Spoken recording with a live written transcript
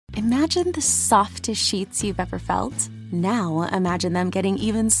Imagine the softest sheets you've ever felt. Now imagine them getting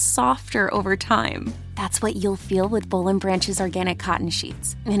even softer over time. That's what you'll feel with Boll & Branch's organic cotton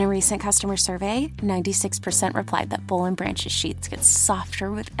sheets. In a recent customer survey, 96% replied that Boll & Branch's sheets get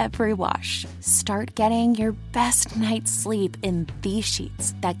softer with every wash. Start getting your best night's sleep in these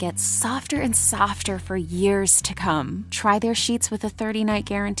sheets that get softer and softer for years to come. Try their sheets with a 30-night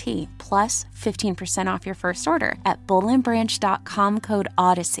guarantee, plus 15% off your first order at bollandbranch.com code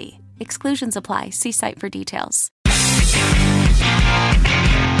Odyssey. Exclusions apply. See site for details.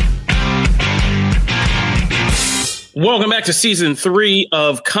 Welcome back to Season 3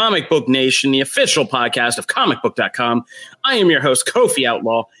 of Comic Book Nation, the official podcast of comicbook.com. I am your host, Kofi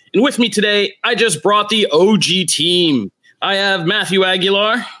Outlaw, and with me today, I just brought the OG team. I have Matthew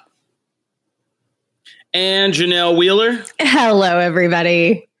Aguilar and Janelle Wheeler. Hello,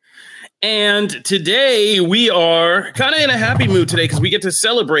 everybody. And today, we are kind of in a happy mood today because we get to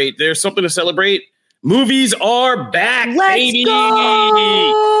celebrate. There's something to celebrate. Movies are back, baby!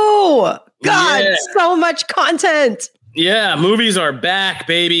 Go! God, yeah. So much content. Yeah, movies are back,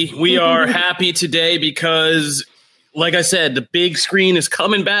 baby. We are happy today because, like I said, the big screen is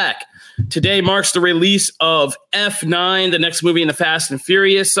coming back. Today marks the release of F9, the next movie in the Fast and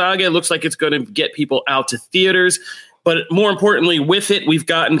Furious saga. It looks like it's going to get people out to theaters. But more importantly, with it, we've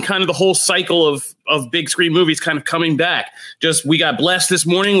gotten kind of the whole cycle of big screen movies kind of coming back. We got blessed this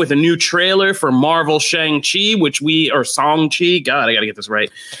morning with a new trailer for Marvel Shang-Chi, or Shang-Chi. God, I got to get this right.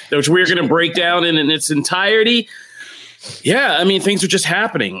 Which we're going to break down in its entirety. Yeah, I mean, things are just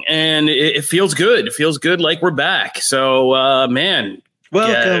happening and it feels good. It feels good like we're back. So, man.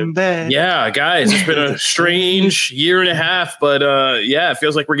 Welcome back. Yeah, guys, it's been a strange year and a half, but it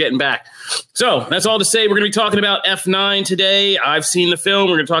feels like we're getting back. So that's all to say. We're going to be talking about F9 today. I've seen the film.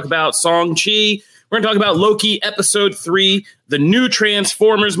 We're going to talk about Shang-Chi. We're going to talk about Loki Episode 3, the new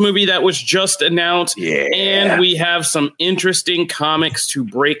Transformers movie that was just announced. Yeah. And we have some interesting comics to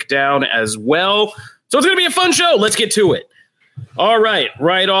break down as well. So it's going to be a fun show. Let's get to it. All right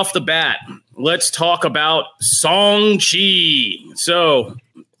off the bat, let's talk about Shang-Chi. So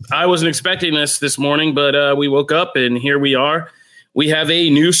I wasn't expecting this morning, but we woke up and here we are. We have a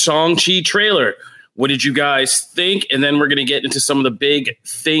new Shang-Chi trailer. What did you guys think? And then we're going to get into some of the big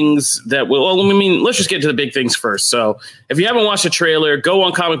things let's just get to the big things first. So if you haven't watched the trailer, go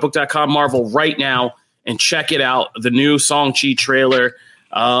on comicbook.com Marvel right now and check it out. The new Shang-Chi trailer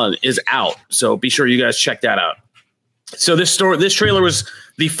is out. So be sure you guys check that out. So this trailer was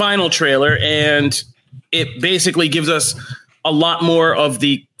the final trailer, and it basically gives us a lot more of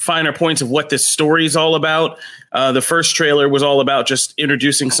the finer points of what this story is all about. The first trailer was all about just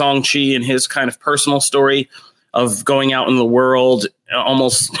introducing Shang-Chi and his kind of personal story of going out in the world,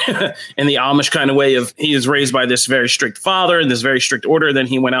 almost in the Amish kind of way of he is raised by this very strict father and this very strict order. Then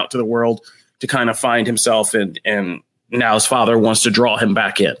he went out to the world to kind of find himself and now his father wants to draw him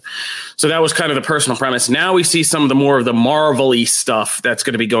back in. So that was kind of the personal premise. Now we see some of the more of the Marvel-y stuff that's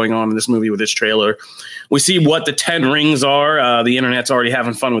going to be going on in this movie with this trailer. We see what the 10 rings are. The internet's already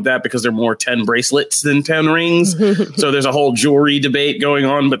having fun with that because they're more 10 bracelets than 10 rings. So there's a whole jewelry debate going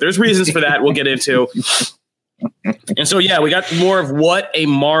on, but there's reasons for that we'll get into. And so, yeah, we got more of what a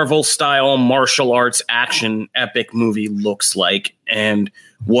Marvel-style martial arts action epic movie looks like and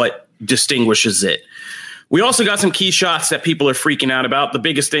what distinguishes it. We also got some key shots that people are freaking out about. The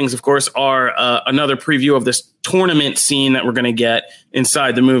biggest things, of course, are another preview of this tournament scene that we're going to get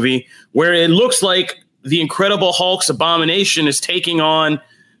inside the movie, where it looks like the Incredible Hulk's Abomination is taking on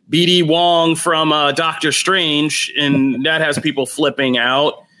BD Wong from Doctor Strange, and that has people flipping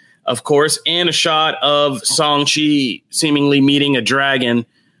out, of course, and a shot of Shang-Chi seemingly meeting a dragon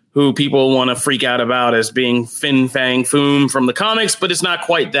who people want to freak out about as being Fin Fang Foom from the comics, but it's not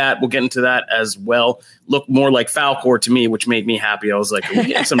quite that. We'll get into that as well. Looked more like Falcor to me, which made me happy. I was like, we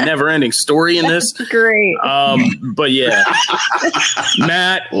get some never-ending story in this. Great. But yeah.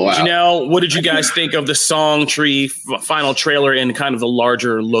 Matt, wow. Janelle, what did you guys think of the Shang-Chi final trailer and kind of the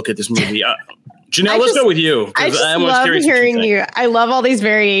larger look at this movie? Janelle, let's go with you. I just love hearing you. I love all these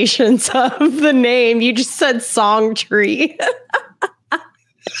variations of the name. You just said Shang-Chi.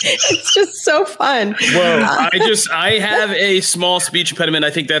 It's just so fun. Well, I have a small speech impediment.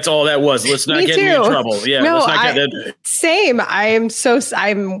 I think that's all that was. Let's not get me in trouble. Yeah, no, let's not get that. Same.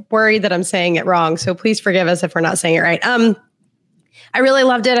 I'm worried that I'm saying it wrong. So please forgive us if we're not saying it right. I really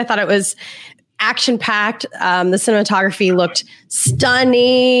loved it. I thought it was action-packed. The cinematography looked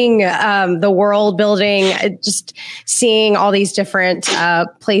stunning. The world building, just seeing all these different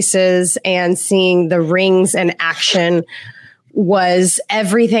places and seeing the rings in action was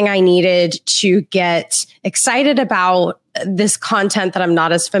everything I needed to get excited about this content that I'm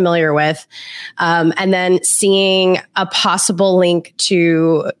not as familiar with. And then seeing a possible link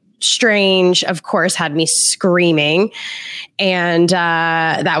to Strange, of course, had me screaming. And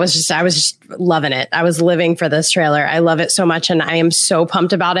I was just loving it. I was living for this trailer. I love it so much. And I am so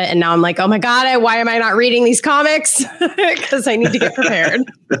pumped about it. And now I'm like, oh my God, why am I not reading these comics? Because I need to get prepared.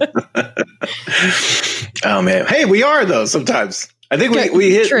 Oh, man. Hey, we are, though, sometimes. I think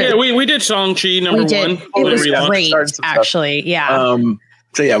we hit. Yeah, we did Shang-Chi number one. It was great, actually. Yeah.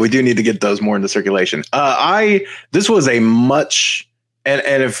 So, yeah, we do need to get those more into circulation. This was a much,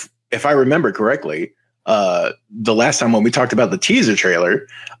 and if I remember correctly, the last time when we talked about the teaser trailer,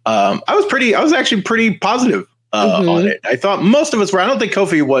 I was actually pretty positive on it. I thought most of us were. I don't think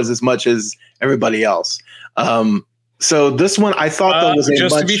Kofi was as much as everybody else. So this one, I thought that was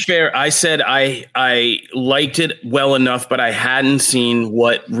to be fair, I said I liked it well enough, but I hadn't seen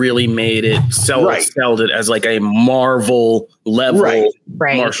what really made it sold it as like a Marvel level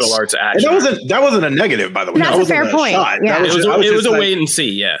martial arts action. And that wasn't a negative, by the way. That's a fair point. Yeah. It was a wait and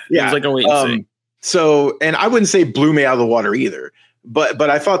see. Yeah. It was like a wait and see. So, and I wouldn't say blew me out of the water either, but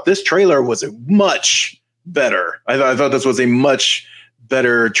I thought this trailer was a much better. I thought this was a much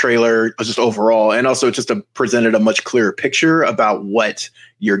better trailer just overall, and also just presented a much clearer picture about what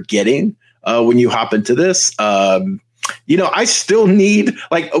you're getting when you hop into this. I still need,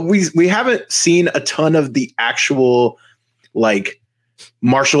 like, we haven't seen a ton of the actual like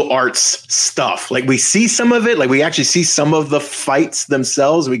martial arts stuff. Like, we see some of it, like we actually see some of the fights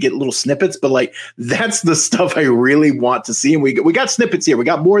themselves. We get little snippets, but like that's the stuff I really want to see. And we got snippets here. We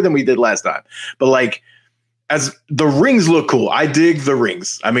got more than we did last time, but like, as the rings look cool. I dig the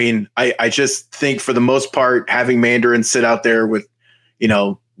rings. I mean, I just think for the most part, having Mandarin sit out there with,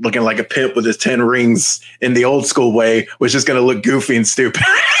 looking like a pimp with his 10 rings in the old school way was just going to look goofy and stupid.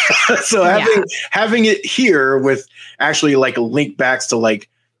 So having it here with actually like link backs to like,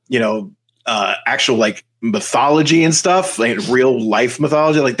 actual like mythology and stuff, like real life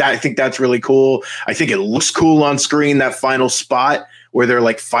mythology like that. I think that's really cool. I think it looks cool on screen, that final spot where they're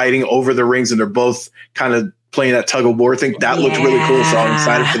like fighting over the rings and they're both kind of playing that tug of war thing. That looked really cool. So I'm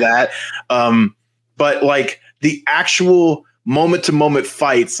excited for that. But like the actual moment to moment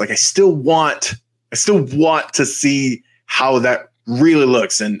fights, like I still want to see how that really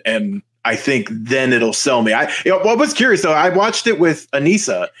looks. And I think then it'll sell me. I was curious though. I watched it with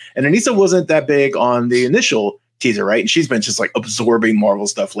Anissa, and Anissa wasn't that big on the initial teaser, right? And she's been just like absorbing Marvel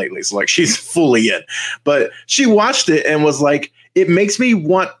stuff lately. So like she's fully in, but she watched it and was like, it makes me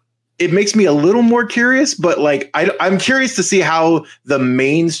a little more curious, but like I'm curious to see how the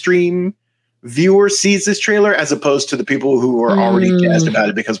mainstream viewer sees this trailer as opposed to the people who are already jazzed about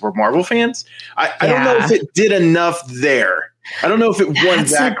it because we're Marvel fans. I don't know if it did enough there. I don't know if it won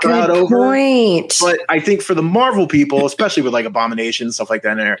that crowd over. Point. But I think for the Marvel people, especially with like Abomination and stuff like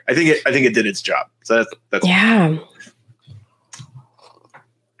that in there, I think it did its job. So that's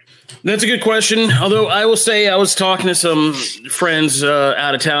That's a good question. Although I will say I was talking to some friends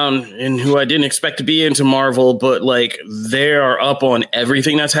out of town and who I didn't expect to be into Marvel, but like they are up on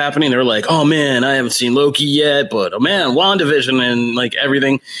everything that's happening. They're like, oh man, I haven't seen Loki yet, but oh man, WandaVision and like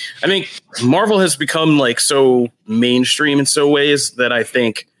everything. I think Marvel has become like so mainstream in so ways that I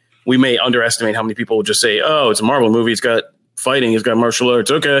think we may underestimate how many people will just say, oh, it's a Marvel movie. It's got fighting. It's got martial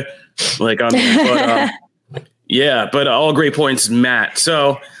arts. Okay. Like, but all great points, Matt.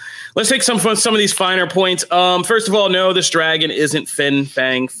 So let's take some of these finer points. First of all, no, this dragon isn't Fin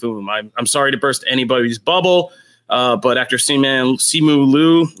Fang Foom. I'm sorry to burst anybody's bubble, but actor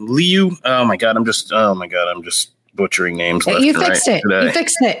Simu Liu. Oh my god, I'm just butchering names. You fixed it. Today. You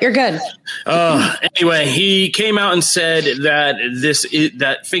fixed it. You're good. Anyway, he came out and said that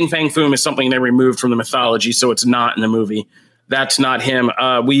that Fin Fang Foom is something they removed from the mythology, so it's not in the movie. That's not him.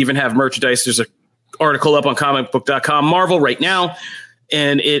 We even have merchandise. There's an article up on comicbook.com Marvel right now.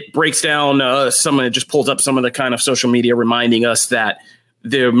 And it breaks down it just pulls up some of the kind of social media reminding us that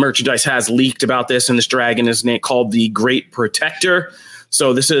the merchandise has leaked about this. And this dragon is called the Great Protector.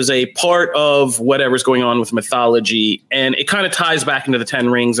 So this is a part of whatever's going on with mythology. And it kind of ties back into the 10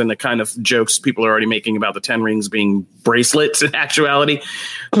 rings and the kind of jokes people are already making about the 10 rings being bracelets in actuality.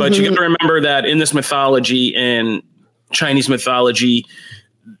 But you got to remember that in this mythology and Chinese mythology,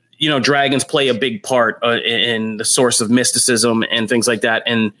 dragons play a big part in the source of mysticism and things like that.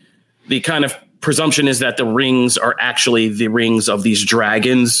 And the kind of presumption is that the rings are actually the rings of these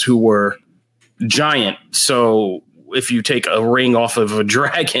dragons who were giant. So if you take a ring off of a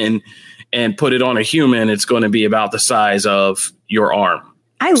dragon and put it on a human, it's going to be about the size of your arm.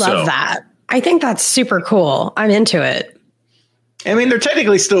 I love that. I think that's super cool. I'm into it. I mean, they're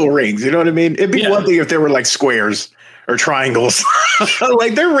technically still rings. You know what I mean? It'd be one thing if they were like squares. or triangles.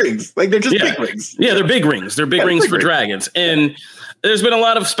 Like they're rings. Like they're just big rings. Yeah, they're big rings. They're big rings for dragons. And there's been a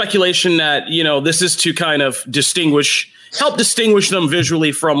lot of speculation that, this is to kind of help distinguish them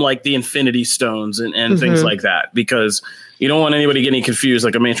visually from like the Infinity Stones and things like that, because you don't want anybody getting confused.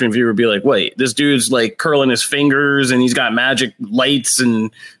 Like a mainstream viewer would be like, wait, this dude's like curling his fingers and he's got magic lights.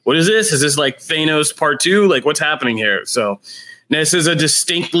 And what is this? Is this like Thanos Part 2? Like what's happening here? So this is a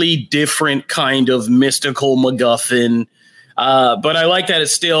distinctly different kind of mystical MacGuffin. But I like that it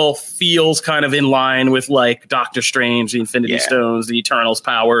still feels kind of in line with like Doctor Strange, the Infinity Stones, the Eternals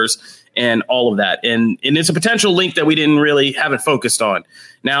powers, and all of that. And it's a potential link that we haven't focused on.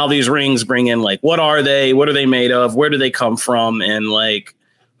 Now these rings bring in like, what are they? What are they made of? Where do they come from? And like,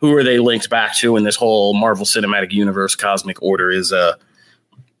 who are they linked back to? And this whole Marvel Cinematic Universe cosmic order is a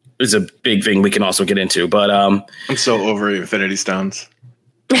big thing we can also get into. But I'm so over Infinity Stones.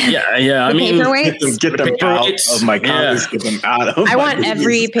 Yeah. I mean, get them out of my comics. Get them out of. I want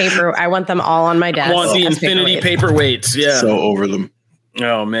every paper. I want them all on my desk. I want the Infinity paperweights. Yeah, so over them.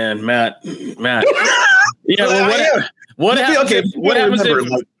 Oh man, Matt. Yeah. Well, what happens? Okay, what happens?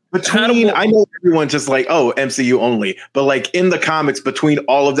 I know everyone's just like, oh, MCU only, but like in the comics, between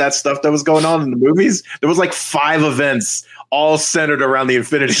all of that stuff that was going on in the movies, there was like 5 events all centered around the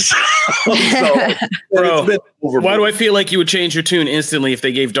Infinity Stone. So, bro, why do I feel like you would change your tune instantly if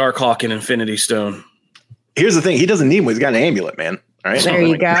they gave Darkhawk an Infinity Stone? Here's the thing: he doesn't need one. He's got an amulet, man. All right, there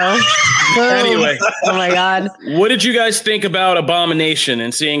you go. Anyway, oh my God, what did you guys think about Abomination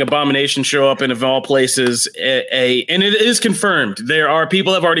and seeing Abomination show up in, of all places, and it is confirmed. There are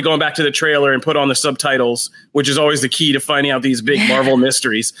people have already gone back to the trailer and put on the subtitles, which is always the key to finding out these big Marvel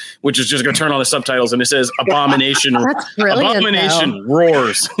mysteries, which is just go turn on the subtitles and it says Abomination. That's brilliant. Abomination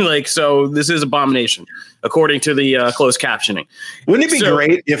roars. Like, so this is Abomination, according to the closed captioning. Wouldn't it be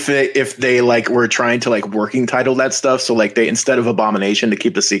great if they like were trying to like working title that stuff? So like they, instead of Abomination, to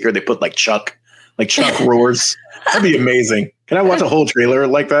keep the secret, they put like Chuck roars. That'd be amazing. Can I watch a whole trailer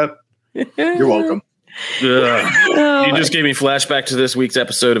like that? You're welcome. You just gave me flashback to this week's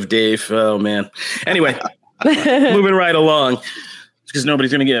episode of Dave. Oh man. Anyway, moving right along, because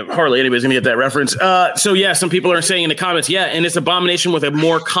hardly anybody's gonna get that reference. So yeah, some people are saying in the comments, and it's Abomination with a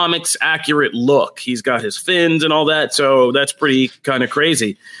more comics accurate look. He's got his fins and all that, so that's pretty kind of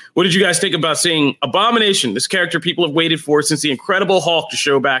crazy. What did you guys think about seeing Abomination, this character people have waited for since the Incredible Hulk to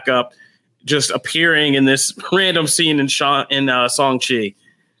show back up, just appearing in this random scene in Shang-Chi?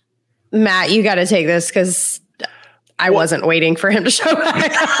 Matt, you got to take this because I wasn't waiting for him to show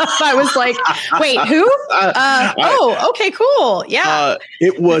back up. I was like, wait, who? Okay, cool. Yeah.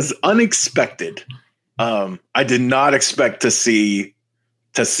 It was unexpected. I did not expect to see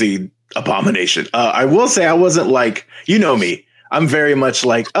Abomination. I will say I wasn't like, you know me. I'm very much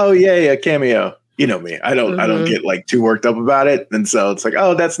like, oh yeah, cameo. You know me. I don't get like too worked up about it. And so it's like,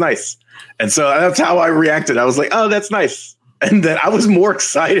 oh, that's nice. And so that's how I reacted. I was like, oh, that's nice. And then I was more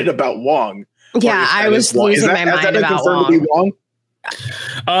excited about Wong. Yeah, I was losing my mind about Wong.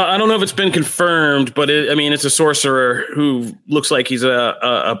 I don't know if it's been confirmed, but it's a sorcerer who looks like he's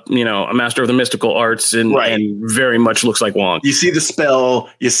a master of the mystical arts and very much looks like Wong. You see the spell,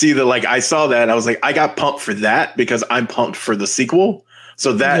 you see the I saw that and I was like, I got pumped for that because I'm pumped for the sequel.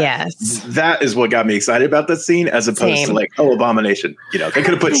 So that is what got me excited about that scene, as opposed to like, oh, Abomination. They could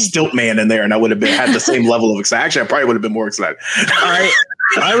have put Stiltman in there and I would have had the same level of excitement. Actually, I probably would have been more excited.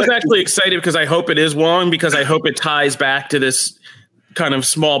 I was actually excited because I hope it is Wong, because I hope it ties back to this kind of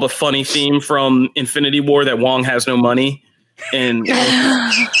small but funny theme from Infinity War that Wong has no money. And so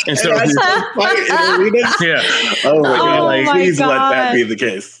oh my God, please let that be the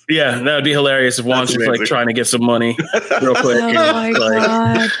case. Yeah, that would be hilarious if Wong's just like trying to get some money real quick.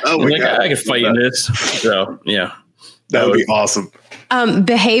 I could fight in this. So yeah, that would be awesome.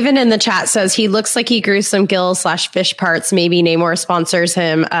 Behaven in the chat says he looks like he grew some gill/fish parts. Maybe Namor sponsors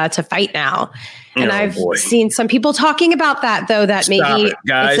him to fight now. And I've seen some people talking about that, though, that maybe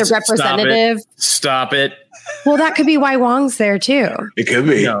it's a representative. Stop it. Well, that could be why Wong's there too. It could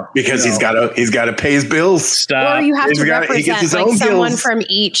be because he's got to pay his bills. Stop. Or you have to represent like someone from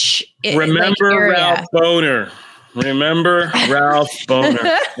each. Remember Ralph Boner.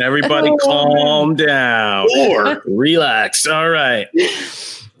 Everybody calm down. Or relax. All right.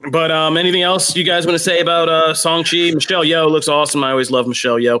 But anything else you guys want to say about Shang-Chi? Michelle Yeoh looks awesome. I always love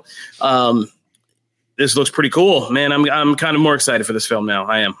Michelle Yeoh. This looks pretty cool, man. I'm kind of more excited for this film now.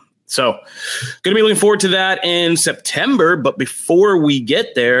 I am. So going to be looking forward to that in September. But before we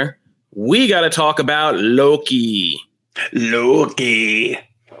get there, we got to talk about Loki.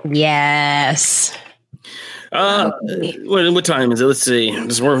 Yes. What time is it? Let's see.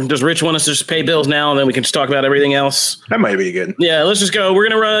 Does Rich want us to just pay bills now, and then we can just talk about everything else? That might be good. Yeah, let's just go. We're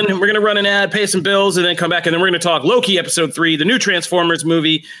gonna run an ad, pay some bills, and then come back, and then we're gonna talk Loki episode 3, the new Transformers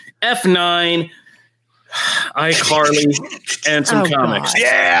movie, F9, iCarly, and some comics. God.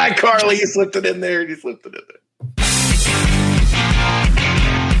 Yeah, iCarly, you slipped it in there.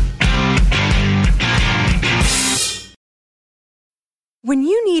 When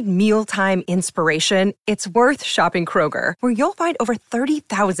you need mealtime inspiration, it's worth shopping Kroger, where you'll find over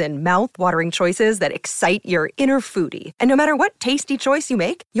 30,000 mouth-watering choices that excite your inner foodie. And no matter what tasty choice you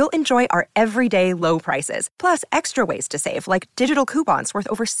make, you'll enjoy our everyday low prices, plus extra ways to save, like digital coupons worth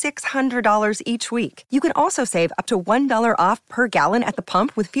over $600 each week. You can also save up to $1 off per gallon at the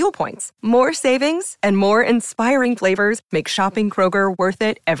pump with fuel points. More savings and more inspiring flavors make shopping Kroger worth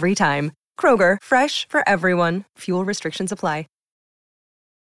it every time. Kroger, fresh for everyone. Fuel restrictions apply.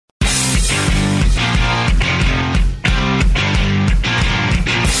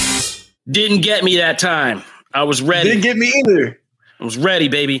 Didn't get me that time. I was ready. Didn't get me either. I was ready,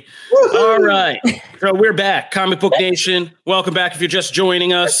 baby. Woo-hoo! All right. So we're back. Comic Book Nation. Welcome back. If you're just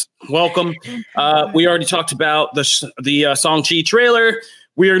joining us, welcome. We already talked about the Shang-Chi trailer.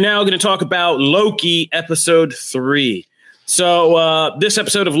 We are now going to talk about Loki episode 3. So this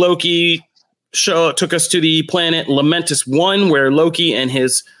episode of Loki took us to the planet Lamentus 1, where Loki and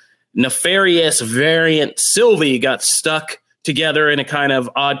his nefarious variant Sylvie got stuck together in a kind of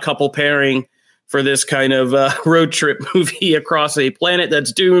odd couple pairing for this kind of road trip movie across a planet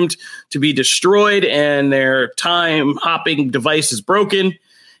that's doomed to be destroyed, and their time hopping device is broken.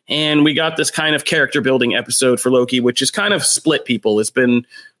 And we got this kind of character building episode for Loki, which has kind of split people. It's been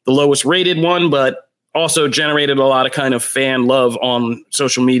the lowest rated one, but also generated a lot of kind of fan love on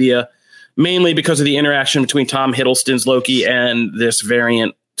social media, mainly because of the interaction between Tom Hiddleston's Loki and this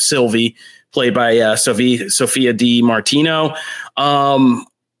variant Sylvie, played by Sophia Di Martino.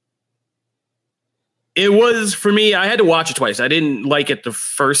 It was, for me, I had to watch it twice. I didn't like it the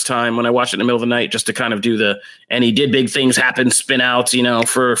first time when I watched it in the middle of the night, just to kind of do and he did big things happen, spin outs,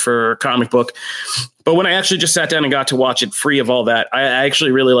 for a comic book. But when I actually just sat down and got to watch it free of all that, I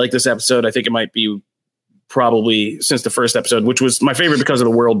actually really like this episode. I think it might be probably since the first episode, which was my favorite because of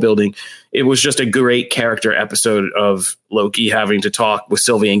the world building. It was just a great character episode of Loki having to talk with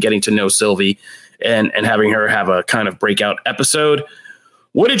Sylvie and getting to know Sylvie and having her have a kind of breakout episode.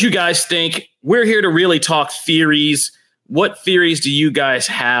 What did you guys think? We're here to really talk theories. What theories do you guys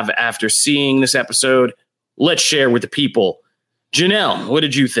have after seeing this episode? Let's share with the people. Janelle, what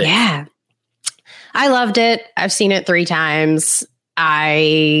did you think? Yeah, I loved it. I've seen it 3 times.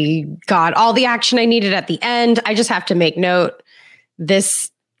 I got all the action I needed at the end. I just have to make note,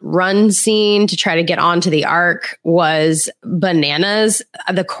 this run scene to try to get onto the arc was bananas.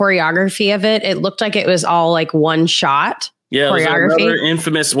 The choreography of it looked like it was all like one shot. Yeah, choreography. It was another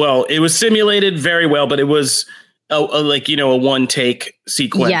infamous. Well, it was simulated very well, but it was a one take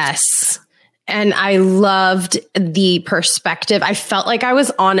sequence. Yes. And I loved the perspective. I felt like I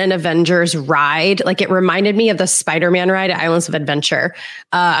was on an Avengers ride. Like, it reminded me of the Spider-Man ride at Islands of Adventure.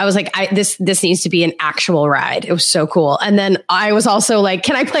 I was like, this needs to be an actual ride. It was so cool. And then I was also like,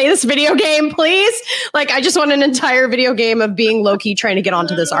 can I play this video game, please? Like, I just want an entire video game of being Loki trying to get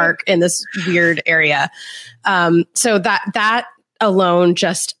onto this arc in this weird area. So that alone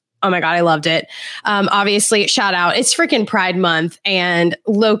just, oh my God, I loved it. Obviously, shout out. It's freaking Pride Month. And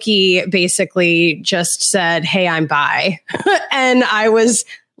Loki basically just said, hey, I'm bi. And I was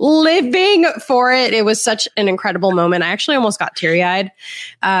living for it. It was such an incredible moment. I actually almost got teary-eyed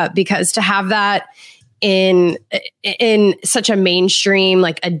because to have that in such a mainstream,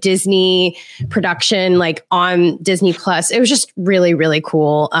 like a Disney production, like on Disney Plus, it was just really, really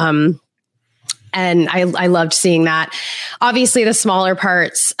cool. And I loved seeing that. Obviously, the smaller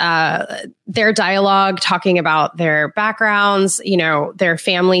parts, their dialogue, talking about their backgrounds, their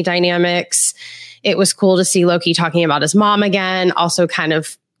family dynamics. It was cool to see Loki talking about his mom again, also kind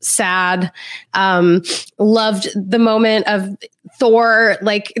of sad. Loved the moment of Thor,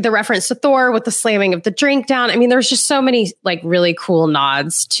 like the reference to Thor with the slamming of the drink down. I mean, there's just so many like really cool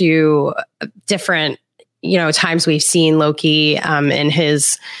nods to different, times we've seen Loki in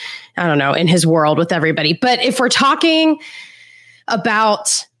his world with everybody. But if we're talking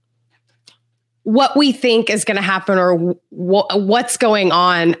about what we think is going to happen or what's going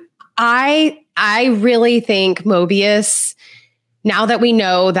on, I really think Mobius, now that we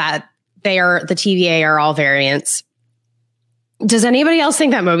know that the TVA are all variants, does anybody else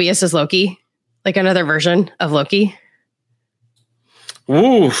think that Mobius is Loki? Like another version of Loki?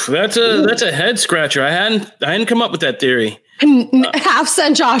 Ooh, that's a head scratcher. I hadn't come up with that theory. Half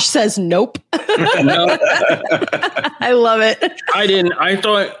Cent Josh says nope. No. I love it. I didn't. I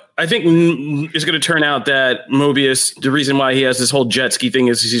think it's going to turn out that Mobius, the reason why he has this whole jet ski thing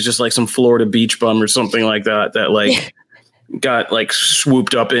is he's just like some Florida beach bum or something like that like got like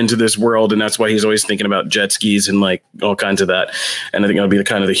swooped up into this world, and that's why he's always thinking about jet skis and like all kinds of that. And I think that'll be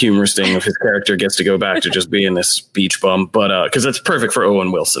the humorous thing if his character gets to go back to just being this beach bum, but because that's perfect for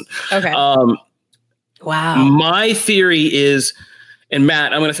Owen Wilson. Okay. Wow. My theory is, and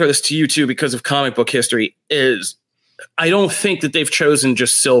Matt, I'm going to throw this to you too because of comic book history, is I don't think that they've chosen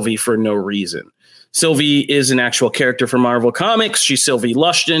just Sylvie for no reason. Sylvie is an actual character from Marvel Comics. She's Sylvie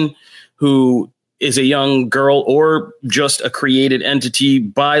Lushton, who is a young girl or just a created entity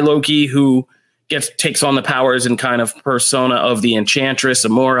by Loki who takes on the powers and kind of persona of the Enchantress,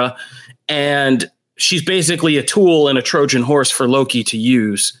 Amora. And she's basically a tool and a Trojan horse for Loki to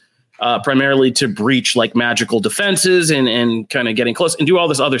use, primarily to breach like magical defenses and kind of getting close and do all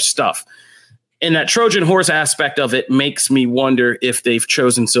this other stuff. And that Trojan horse aspect of it makes me wonder if they've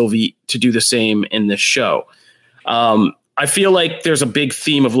chosen Sylvie to do the same in this show. I feel like there's a big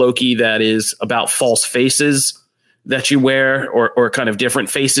theme of Loki that is about false faces that you wear or kind of different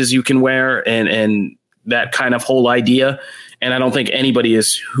faces you can wear and that kind of whole idea. And I don't think anybody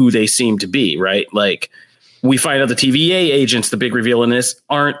is who they seem to be, right? Like we find out the TVA agents, the big reveal in this,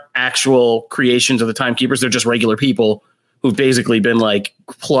 aren't actual creations of the Timekeepers. They're just regular people who've basically been like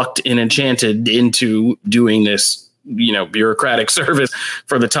plucked and enchanted into doing this, bureaucratic service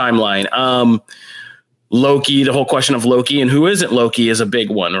for the timeline. Loki, the whole question of Loki and who isn't Loki is a big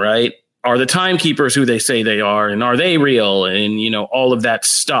one, right? Are the Timekeepers who they say they are, and are they real? And, all of that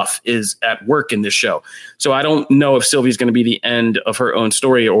stuff is at work in this show. So I don't know if Sylvie's going to be the end of her own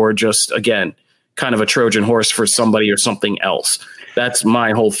story or just, again, kind of a Trojan horse for somebody or something else. That's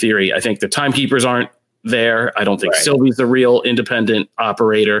my whole theory. I think the Timekeepers aren't there. I don't think Sylvie's the real independent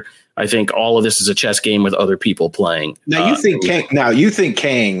operator. I think all of this is a chess game with other people playing. Now you think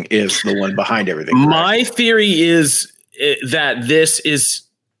Kang is the one behind everything. Correct? My theory is that this is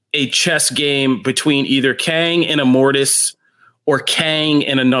a chess game between either Kang and Immortus or Kang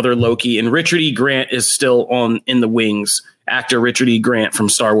and another Loki. And Richard E. Grant is still in the wings. Actor Richard E. Grant from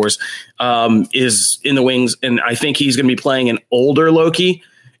Star Wars is in the wings. And I think he's going to be playing an older Loki.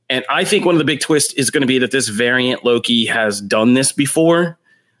 And I think one of the big twists is going to be that this variant Loki has done this before.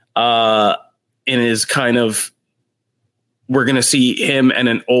 And is kind of, we're going to see him and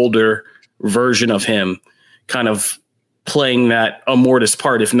an older version of him kind of playing that Immortus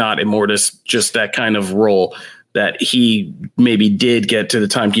part, if not Immortus, just that kind of role that he maybe did get to the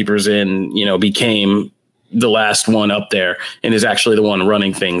Timekeepers in, became the last one up there and is actually the one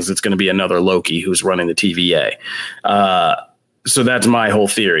running things. It's going to be another Loki who's running the TVA. So that's my whole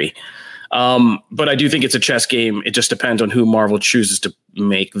theory. But I do think it's a chess game. It just depends on who Marvel chooses to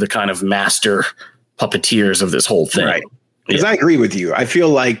make the kind of master puppeteers of this whole thing. Right. Because I agree with you. I feel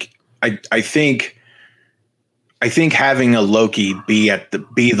like I think having a Loki be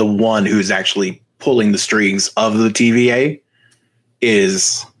the one who's actually pulling the strings of the TVA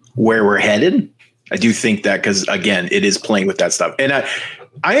is where we're headed. I do think that because again, it is playing with that stuff, and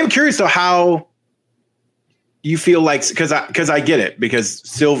I am curious to how you feel like because I get it because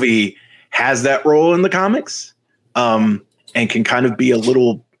Sylvie has that role in the comics, and can kind of be a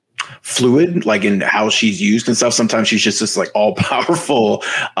little fluid, like in how she's used and stuff. Sometimes she's just like all powerful.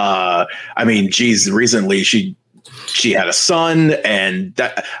 Recently she had a son, and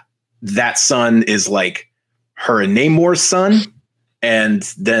that son is like her and Namor's son, and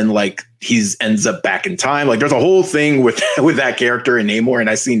then like ends up back in time. Like there's a whole thing with that character and Namor, and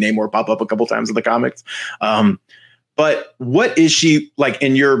I've seen Namor pop up a couple times in the comics. But what is she like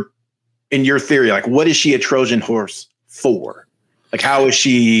in your theory? Like, what is she a Trojan horse for? Like, how is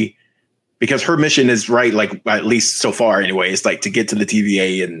she? Because her mission is right, like at least so far anyway, it's like to get to the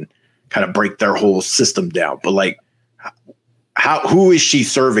TVA and kind of break their whole system down. But like, who is she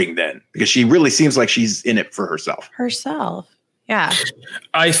serving then? Because she really seems like she's in it for herself. Yeah.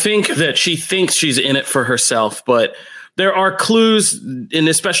 I think that she thinks she's in it for herself, but there are clues, and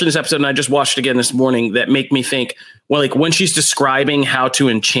especially in this episode, and I just watched it again this morning, that make me think, well, like when she's describing how to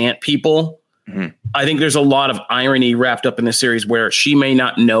enchant people, I think there's a lot of irony wrapped up in this series where she may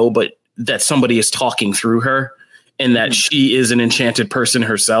not know, but that somebody is talking through her and that she is an enchanted person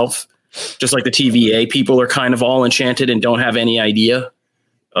herself. Just like the TVA people are kind of all enchanted and don't have any idea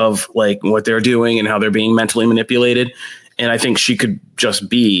of like what they're doing and how they're being mentally manipulated. And I think she could just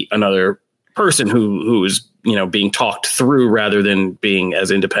be another person who is, being talked through rather than being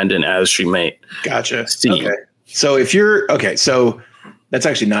as independent as she may. Gotcha. See. Okay. So so that's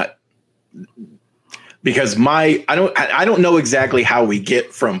actually not because I don't know exactly how we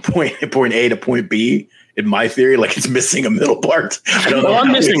get from point A to point B. In my theory, like it's missing a middle part. I don't know.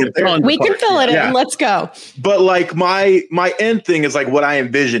 I'm missing a ton. We can fill it in. Let's go. But like my end thing is like what I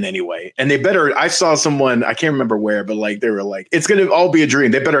envision anyway. And I saw someone, I can't remember where, but like they were like, it's gonna all be a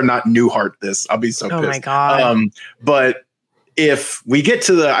dream. They better not Newhart this. I'll be so pissed. Oh my God. But if we get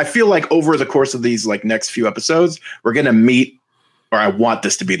to I feel like over the course of these like next few episodes, we're gonna meet, or I want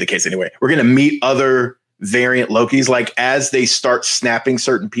this to be the case anyway. We're gonna meet other variant Lokis, like as they start snapping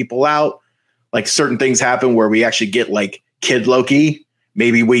certain people out. Like certain things happen where we actually get like Kid Loki.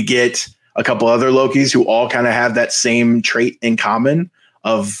 Maybe we get a couple other Lokis who all kind of have that same trait in common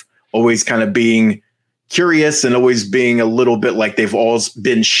of always kind of being curious and always being a little bit like they've all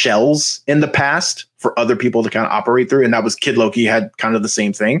been shells in the past for other people to kind of operate through. And that was Kid Loki had kind of the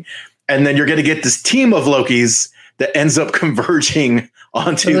same thing. And then you're going to get this team of Lokis that ends up converging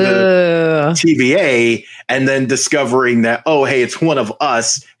onto the TVA and then discovering that, oh, hey, it's one of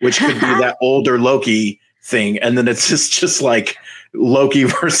us, which could be that older Loki thing. And then it's just like Loki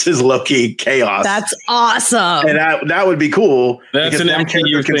versus Loki chaos. That's awesome. And that would be cool. That's an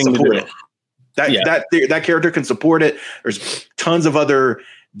MCU thing to do. That character can support it. There's tons of other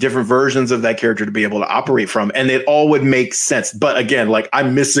different versions of that character to be able to operate from, and it all would make sense. But again, like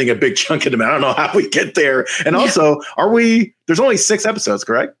I'm missing a big chunk of them. I don't know how we get there. And also, there's only 6 episodes,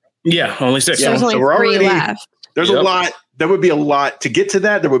 correct? Yeah, only 6. Yeah, there's only 3 left. There's a lot. There would be a lot to get to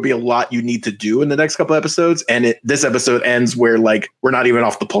that. There would be a lot you need to do in the next couple episodes. And this episode ends where like we're not even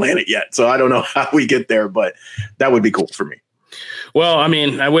off the planet yet. So I don't know how we get there, but that would be cool for me. Well, I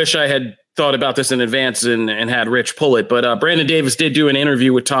mean, I wish I had thought about this in advance and had Rich pull it, but Brandon Davis did do an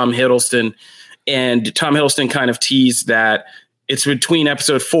interview with Tom Hiddleston, and Tom Hiddleston kind of teased that it's between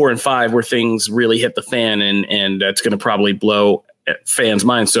episode 4 and 5 where things really hit the fan, and that's going to probably blow fans'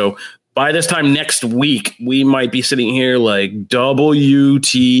 minds. So by this time next week, we might be sitting here like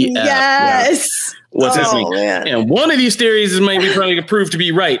WTF. Yes. What's happening? Man. And one of these theories is maybe probably going to prove to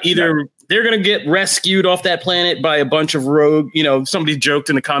be right. Either they're going to get rescued off that planet by a bunch of rogue, somebody joked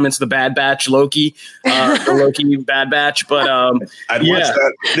in the comments, the Bad Batch Loki, the Loki Bad Batch. But I'd watch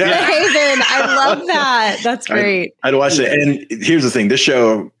that. Yeah. Haven, I love that. That's great. I'd watch it. And here's the thing. This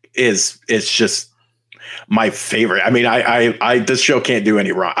show it's just my favorite. I mean, I this show can't do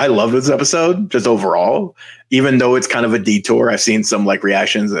any wrong. I love this episode just overall, even though it's kind of a detour. I've seen some like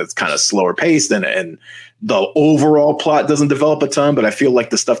reactions that's kind of slower paced and the overall plot doesn't develop a ton, but I feel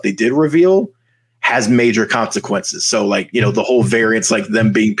like the stuff they did reveal has major consequences. So like, the whole variance, like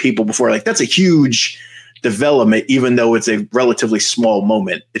them being people before, like that's a huge development, even though it's a relatively small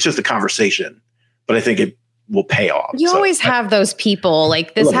moment. It's just a conversation, but I think it will pay off. You always have those people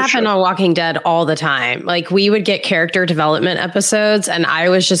like this happened on Walking Dead all the time. Like we would get character development episodes and I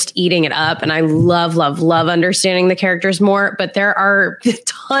was just eating it up, and I love understanding the characters more. But there are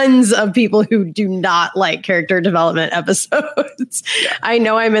tons of people who do not like character development episodes. Yeah. I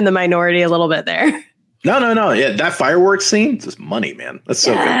know I'm in the minority a little bit there. No. Yeah. That fireworks scene, it's just money, man. That's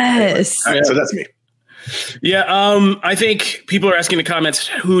so good. Yes. All right, so that's me. Yeah, I think people are asking in the comments,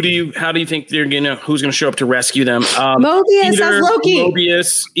 how do you think who's gonna show up to rescue them? Mobius as Loki.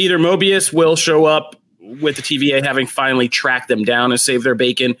 Either Mobius will show up with the TVA having finally tracked them down and saved their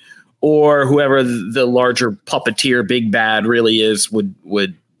bacon, or whoever the larger puppeteer big bad really is would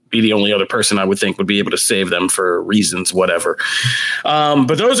be the only other person I would think would be able to save them for reasons, whatever.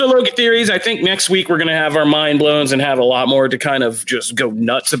 But those are Loki theories. I think next week we're going to have our mind blown and have a lot more to kind of just go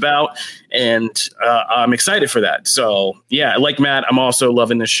nuts about. And I'm excited for that. So yeah, like Matt, I'm also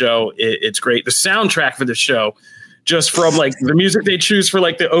loving this show. It's great. The soundtrack for the show, just from like the music they choose for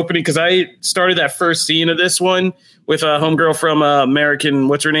like the opening. Cause I started that first scene of this one with a homegirl from American,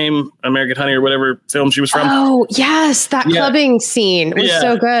 what's her name? American Honey or whatever film she was from. Oh, yes. That clubbing scene was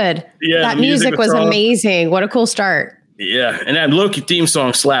so good. Yeah, that music was amazing. What a cool start. Yeah. And that Loki theme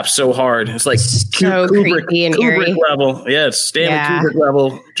song slaps so hard. It's like so creepy and eerie level. Yeah, it's Stanley Kubrick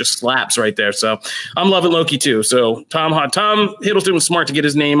level. Just slaps right there. So I'm loving Loki too. So Tom Hiddleston was smart to get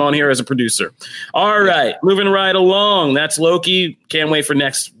his name on here as a producer. All right. Moving right along. That's Loki. Can't wait for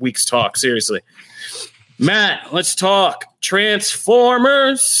next week's talk. Seriously. Matt, let's talk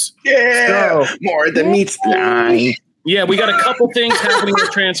Transformers. Yeah, more than meets the eye. Yeah, we got a couple things happening in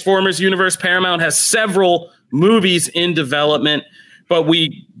the Transformers universe. Paramount has several movies in development, but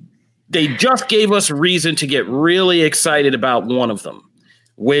they just gave us reason to get really excited about one of them,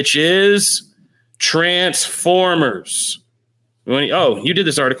 which is Transformers. You did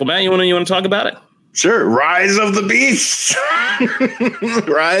this article, Matt. You want to talk about it? Sure. Rise of the Beasts.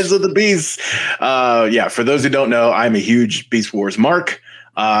 Rise of the Beasts. For those who don't know, I'm a huge Beast Wars mark.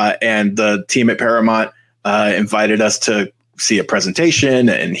 and the team at Paramount invited us to see a presentation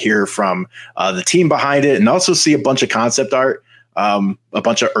and hear from the team behind it, and also see a bunch of concept art, a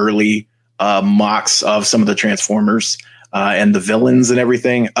bunch of early mocks of some of the Transformers and the villains and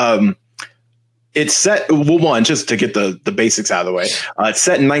everything. It's set, well, one, just to get the basics out of the way, it's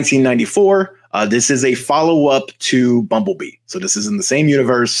set in 1994. This is a follow-up to Bumblebee. So this is in the same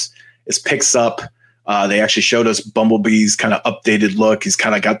universe. It picks up. They actually showed us Bumblebee's kind of updated look. He's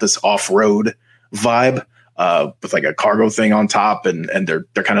kind of got this off-road vibe with like a cargo thing on top, and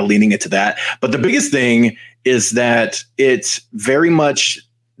they're kind of leaning into that. But the biggest thing is that it's very much,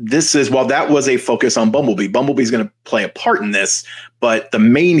 this is, while that was a focus on Bumblebee, Bumblebee's going to play a part in this, but the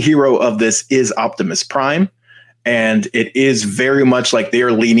main hero of this is Optimus Prime. And it is very much like they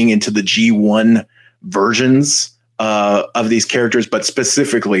are leaning into the G1 versions of these characters, but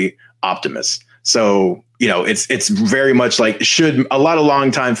specifically Optimus. So, you know, it's very much like, should a lot of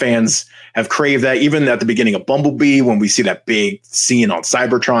longtime fans have craved that. Even at the beginning of Bumblebee, when we see that big scene on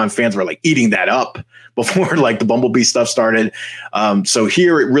Cybertron, fans were like eating that up before like the Bumblebee stuff started. So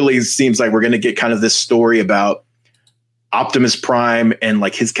here it really seems like we're going to get kind of this story about Optimus Prime and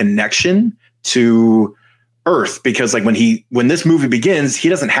like his connection to Earth, because like when this movie begins, he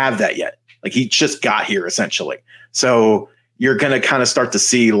doesn't have that yet. Like he just got here essentially. So you're going to kind of start to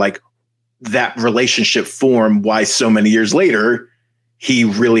see like that relationship form, why so many years later he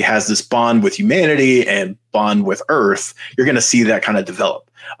really has this bond with humanity and bond with Earth. You're going to see that kind of develop.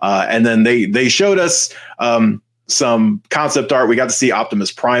 And then they showed us some concept art. We got to see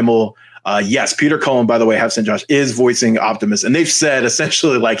Optimus Primal. Yes, Peter Cullen, by the way, Have St. Josh, is voicing Optimus. And they've said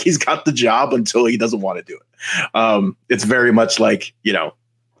essentially like he's got the job until he doesn't want to do it. It's very much like, you know,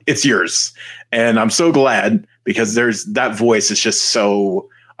 it's yours. And I'm so glad, because there's that voice is just so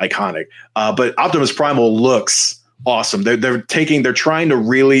iconic. But Optimus Primal looks awesome. They're trying to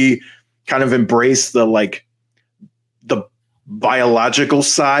really kind of embrace the biological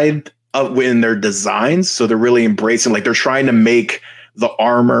side of in their designs. So they're really embracing, like they're trying to make the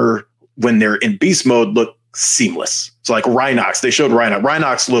armor when they're in beast mode look seamless. So like Rhinox, they showed Rhinox.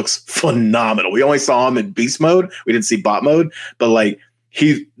 Rhinox looks phenomenal. We only saw him in beast mode. We didn't see bot mode, but like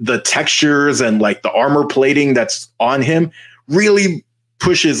the textures and like the armor plating that's on him really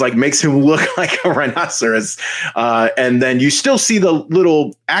pushes, like makes him look like a rhinoceros. And then you still see the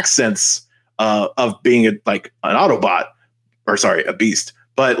little accents of being like an Autobot, or sorry, a beast.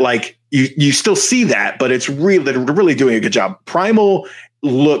 But like you still see that, but it's really, they're really doing a good job. Primal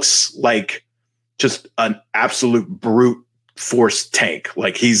looks like just an absolute brute force tank.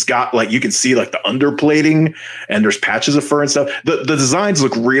 Like he's got, like, you can see like the underplating and there's patches of fur and stuff. The designs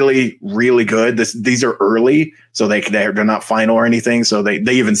look really, really good. These are early, so they're not final or anything. So they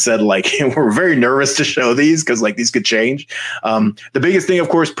even said like, we're very nervous to show these because like these could change. The biggest thing, of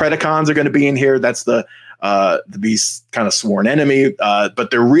course, Predacons are going to be in here. That's the beast's kind of sworn enemy.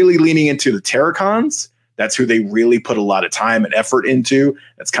 But they're really leaning into the Terracons. That's who they really put a lot of time and effort into.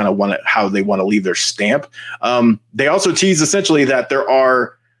 That's kind of how they want to leave their stamp. They also tease essentially that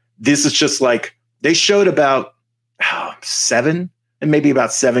this is just like, they showed about 7 and maybe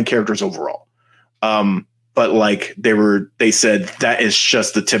about 7 characters overall. But like they said that is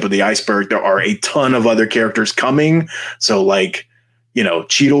just the tip of the iceberg. There are a ton of other characters coming. So like, you know,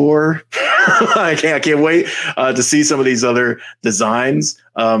 Cheetor, I can't wait to see some of these other designs.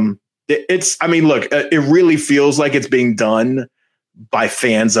 Look, it really feels like it's being done by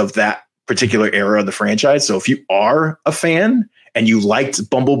fans of that particular era of the franchise. So if you are a fan and you liked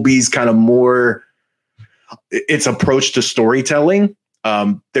Bumblebee's kind of more its approach to storytelling,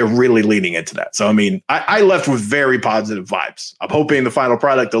 they're really leaning into that. So, I mean, I left with very positive vibes. I'm hoping the final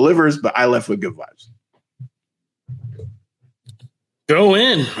product delivers, but I left with good vibes. Go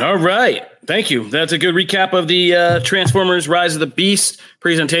in. All right. Thank you. That's a good recap of the Transformers Rise of the Beast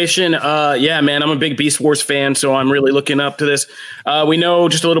presentation. Yeah, man, I'm a big Beast Wars fan, so I'm really looking up to this. We know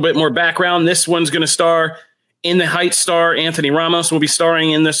just a little bit more background. This one's going to star In the Heights star Anthony Ramos will be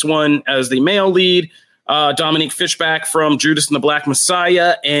starring in this one as the male lead. Dominique Fishback from Judas and the Black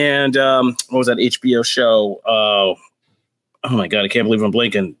Messiah. And what was that HBO show? Oh my God, I can't believe I'm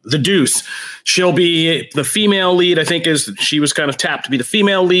blanking. The Deuce. She'll be the female lead, I think, she was kind of tapped to be the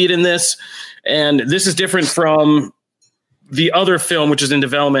female lead in this. And this is different from the other film, which is in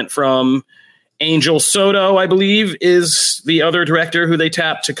development from Angel Soto, I believe, is the other director who they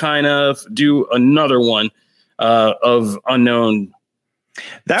tapped to kind of do another one of unknown.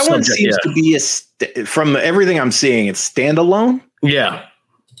 That one seems to be from everything I'm seeing, it's standalone. Yeah.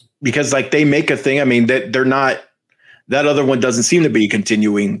 Because like they make a thing. I mean, that they're not. That other one doesn't seem to be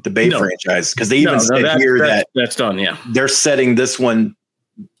continuing the Bay franchise, because they even said here that that's done. Yeah, they're setting this one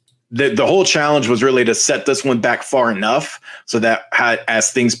the whole challenge was really to set this one back far enough so that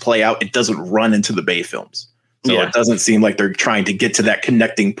as things play out, it doesn't run into the Bay films. So it doesn't seem like they're trying to get to that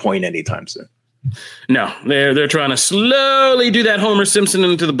connecting point anytime soon. No, they're trying to slowly do that Homer Simpson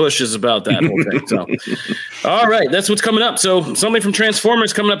into the bushes about that whole thing. So, all right, that's what's coming up. So something from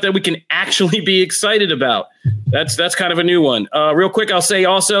Transformers coming up that we can actually be excited about. That's kind of a new one. Real quick, I'll say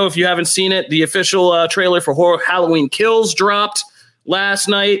also, if you haven't seen it, the official trailer for Halloween Kills dropped last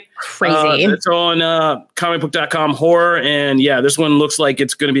night. Crazy. It's on comicbook.com horror. And yeah, this one looks like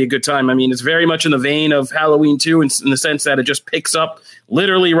it's going to be a good time. I mean, it's very much in the vein of Halloween 2 in the sense that it just picks up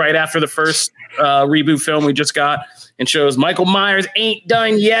literally right after the first reboot film we just got and shows Michael Myers ain't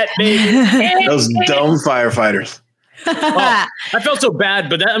done yet, baby. Those dumb firefighters. I felt so bad,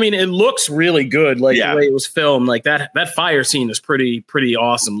 but it looks really good. Like the way it was filmed, like that fire scene is pretty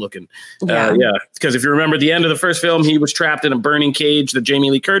awesome looking. Yeah. Because if you remember the end of the first film, he was trapped in a burning cage that Jamie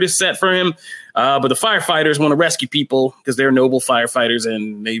Lee Curtis set for him. But the firefighters want to rescue people because they're noble firefighters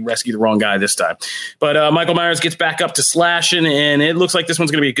and they rescue the wrong guy this time. But Michael Myers gets back up to slashing and it looks like this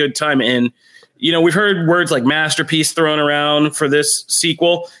one's going to be a good time. And, we've heard words like masterpiece thrown around for this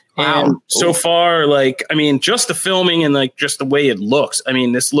sequel. Wow. And so far, just the filming and just the way it looks.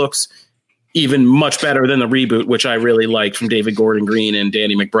 This looks even much better than the reboot, which I really liked from David Gordon Green and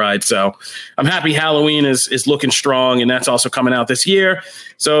Danny McBride. So I'm happy Halloween is looking strong, and that's also coming out this year.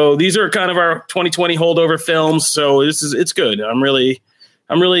 So these are kind of our 2020 holdover films. So it's good. I'm really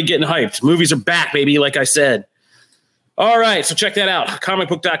getting hyped. Movies are back, baby. Like I said. All right, so check that out.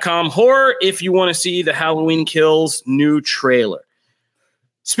 Comicbook.com horror if you want to see the Halloween Kills new trailer.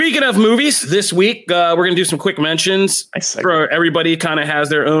 Speaking of movies, this week, we're going to do some quick mentions for everybody kind of has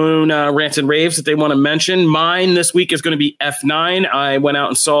their own rants and raves that they want to mention. Mine this week is going to be F9. I went out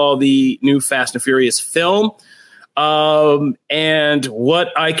and saw the new Fast and Furious film. And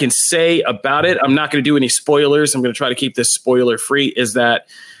what I can say about it, I'm not going to do any spoilers. I'm going to try to keep this spoiler free, is that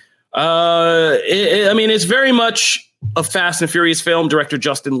it's very much a Fast and Furious film. Director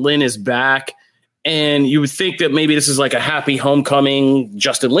Justin Lin is back. And you would think that maybe this is like a happy homecoming.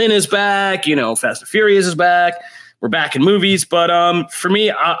 Justin Lin is back. Fast and Furious is back. We're back in movies. But for me,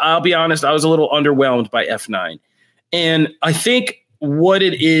 I'll be honest, I was a little underwhelmed by F9. And I think what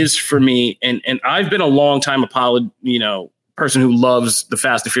it is for me, and I've been a long time person who loves the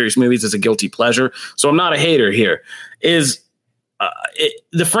Fast and Furious movies as a guilty pleasure. So I'm not a hater here.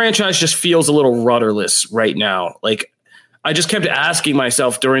 The franchise just feels a little rudderless right now. I just kept asking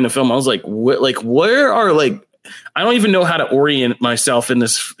myself during the film, I was like, where are I don't even know how to orient myself in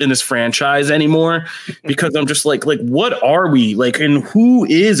this franchise anymore, because I'm just like, what are we and who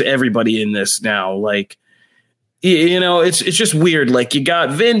is everybody in this now? It's just weird. You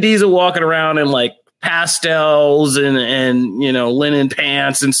got Vin Diesel walking around in pastels and linen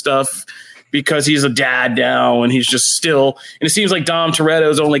pants and stuff, because he's a dad now and he's just still, and it seems like Dom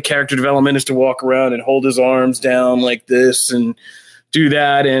Toretto's only character development is to walk around and hold his arms down like this and do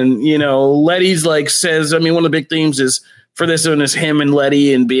that. And, Letty's says, one of the big themes is for this one is him and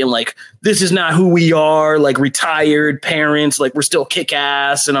Letty and being this is not who we are, retired parents, we're still kick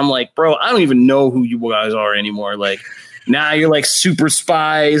ass. And I'm like, bro, I don't even know who you guys are anymore. Now you're super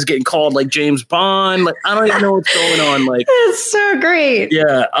spies getting called James Bond. I don't even know what's going on. That's so great.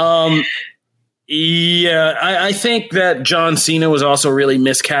 Yeah. I think that John Cena was also really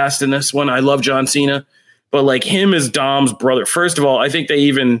miscast in this one. I love John Cena, but him as Dom's brother. First of all, I think they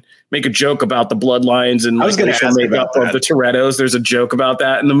even make a joke about the bloodlines and facial makeup of the Torettos. There's a joke about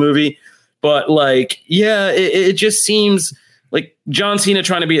that in the movie, but it just seems like John Cena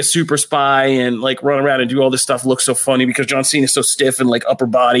trying to be a super spy and run around and do all this stuff looks so funny because John Cena is so stiff and upper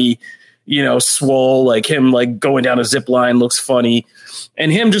body, swole, him going down a zip line looks funny.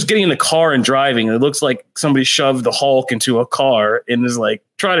 And him just getting in the car and driving, it looks like somebody shoved the Hulk into a car and is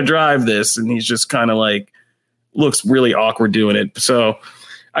try to drive this. And he's just kind of looks really awkward doing it. So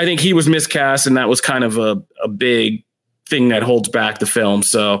I think he was miscast, and that was kind of a big thing that holds back the film.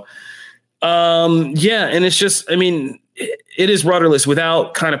 So, and it's just, it is rudderless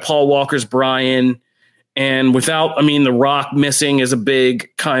without kind of Paul Walker's Brian, and without, The Rock missing is a big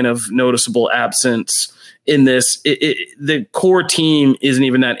kind of noticeable absence in this. The core team isn't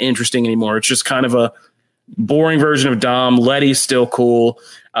even that interesting anymore. It's just kind of a boring version of Dom. Letty's still cool.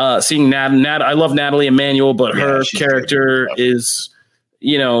 Seeing I love Natalie Emmanuel, but her character is,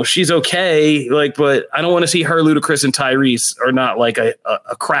 she's okay. But I don't want to see her, Ludacris, and Tyrese are not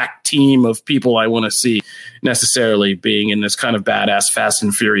a crack team of people I want to see necessarily being in this kind of badass Fast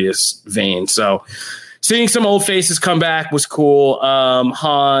and Furious vein. So seeing some old faces come back was cool.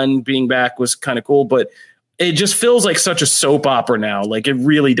 Han being back was kind of cool, but it just feels like such a soap opera now. Like it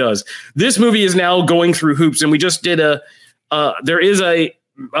really does. This movie is now going through hoops, and we just did there is a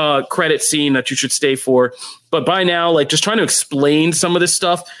credit scene that you should stay for. But by now, like just trying to explain some of this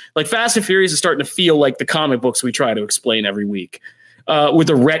stuff, like Fast and Furious is starting to feel like the comic books we try to explain every week with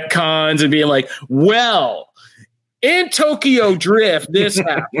the retcons and being like, well, in Tokyo Drift, this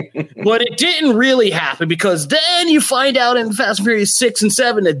happened, but it didn't really happen because then you find out in Fast and Furious 6 and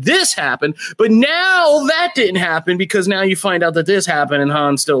 7 that this happened, but now that didn't happen because now you find out that this happened and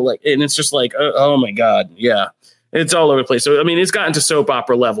Han's still like, and it's just like, oh my God. Yeah. It's all over the place. So, I mean, it's gotten to soap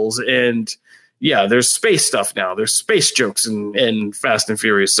opera levels and yeah, there's space stuff now. There's space jokes in Fast and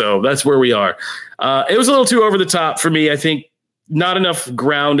Furious. So that's where we are. It was a little too over the top for me. I think not enough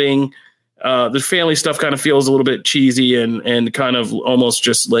grounding. The family stuff kind of feels a little bit cheesy and kind of almost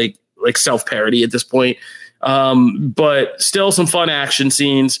just like self-parody at this point. But still some fun action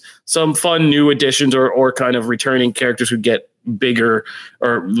scenes, some fun new additions or kind of returning characters who get bigger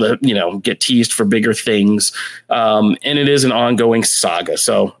or, you know, get teased for bigger things. And it is an ongoing saga.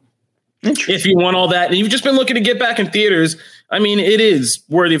 So if you want all that and you've just been looking to get back in theaters, I mean, it is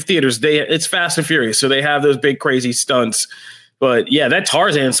worthy of theaters. It's Fast and Furious. So they have those big, crazy stunts. But yeah, that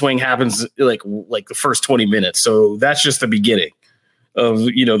Tarzan swing happens like the first 20 minutes. So that's just the beginning of,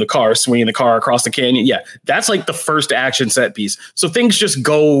 you know, the car swinging the car across the canyon. Yeah, that's like the first action set piece. So things just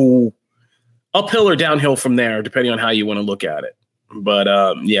go uphill or downhill from there, depending on how you want to look at it. But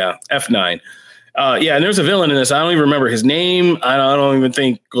yeah, F9. Yeah, and there's a villain in this. I don't even remember his name. I don't even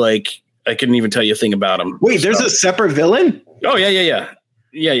think like I couldn't even tell you a thing about him. Wait, there's a separate villain? Oh, yeah.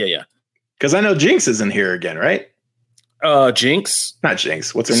 Because I know Jinx is in here again, right? Jinx, not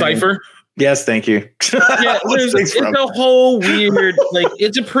Jinx. What's her Cypher? name? Yes, thank you. Yeah, it's a whole weird, like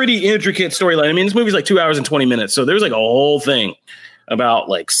it's a pretty intricate storyline. I mean, this movie's like 2 hours and 20 minutes, so there's like a whole thing about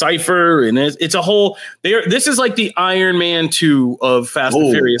like Cypher, and it's a whole. This is like the Iron Man 2 of Fast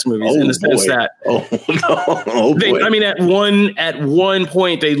and Furious movies in the sense that I mean, at one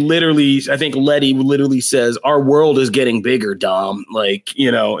point they literally, I think Letty literally says, "Our world is getting bigger, Dom." Like,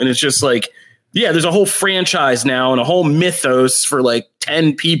 you know, and it's just like. Yeah, there's a whole franchise now and a whole mythos for like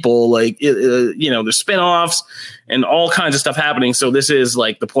 10 people. Like, you know, there's spinoffs and all kinds of stuff happening. So this is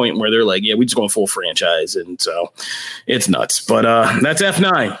like the point where they're like, yeah, we just going full franchise. And so it's nuts. But that's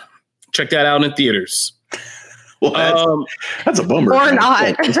F9. Check that out in theaters. Well, that's a bummer. Or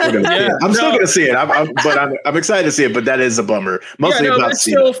not. I'm still going to see it. I'm excited to see it, but that is a bummer. Mostly about it's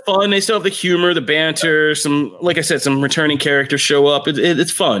still fun. They still have the humor, the banter, some, like I said, some returning characters show up.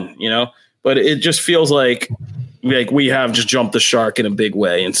 It's fun, you know. But it just feels like we have just jumped the shark in a big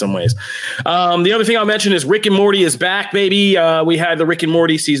way in some ways. The other thing I'll mention is Rick and Morty is back, baby. We had the Rick and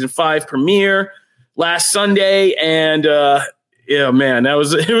Morty season 5 premiere last Sunday, and yeah, man, it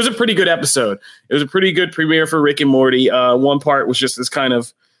was a pretty good episode. It was a pretty good premiere for Rick and Morty. One part was just this kind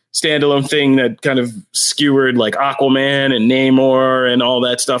of standalone thing that kind of skewered like Aquaman and Namor and all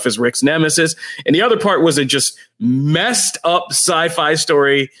that stuff as Rick's nemesis, and the other part was a just messed up sci-fi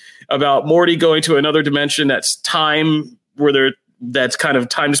story about Morty going to another dimension that's time that's kind of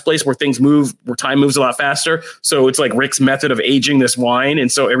time displaced where things move, where time moves a lot faster. So it's like Rick's method of aging this wine. And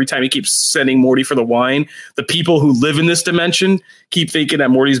so every time he keeps sending Morty for the wine, the people who live in this dimension keep thinking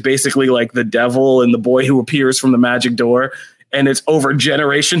that Morty's basically like the devil and the boy who appears from the magic door. And it's over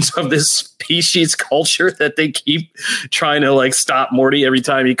generations of this species culture that they keep trying to like stop Morty every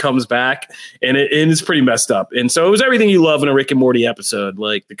time he comes back. And it's pretty messed up. And so it was everything you love in a Rick and Morty episode,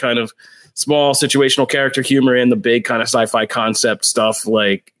 like the kind of small situational character humor and the big kind of sci-fi concept stuff,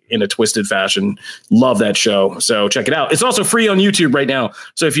 like in a twisted fashion. Love that show. So check it out. It's also free on YouTube right now.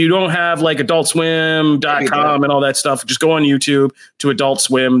 So if you don't have like adultswim.com and all that stuff, just go on YouTube to Adult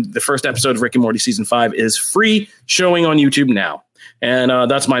Swim. The first episode of Rick and Morty season 5 is free, showing on YouTube now. And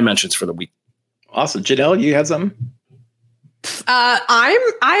that's my mentions for the week. Awesome. Janelle, you had something?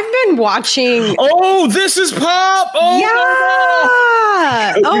 I've been watching. Oh, This Is Pop. Oh,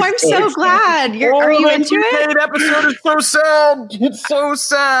 yeah. no. Oh, I'm so glad. Are you into it? Episode is so sad. It's so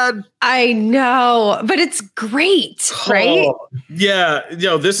sad. I know, but it's great, right? Oh, yeah.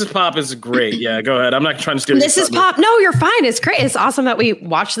 This Is Pop is great. Yeah, go ahead. I'm not trying to steal This Is Pop. No, you're fine. It's great. It's awesome that we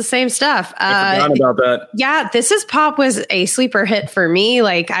watch the same stuff. I forgot about that. Yeah, This Is Pop was a sleeper hit for me.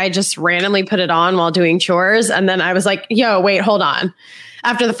 Like I just randomly put it on while doing chores. And then I was like, yo, wait, wait, hold on.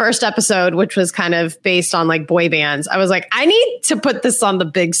 After the first episode, which was kind of based on like boy bands, I was like, I need to put this on the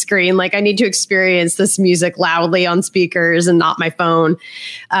big screen. Like I need to experience this music loudly on speakers and not my phone.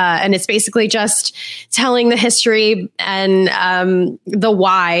 And it's basically just telling the history and the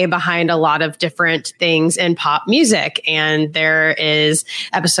why behind a lot of different things in pop music. And there is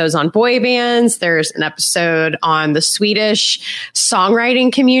episodes on boy bands. There's an episode on the Swedish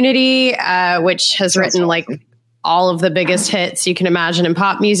songwriting community, which has written like all of the biggest hits you can imagine in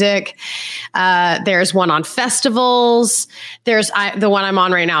pop music. There's one on festivals. There's the one I'm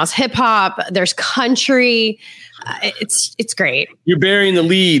on right now is hip hop. There's country. It's great. You're burying the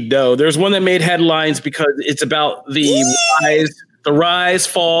lead, though. There's one that made headlines because it's about the rise,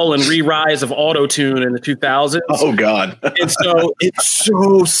 fall, and re-rise of auto-tune in the 2000s. Oh, God. And so it's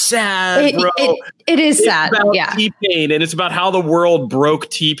so sad, bro. It is sad. About yeah. T-Pain, and it's about how the world broke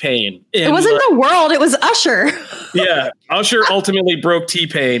T-Pain. It wasn't the world. It was Usher. Yeah. Usher ultimately broke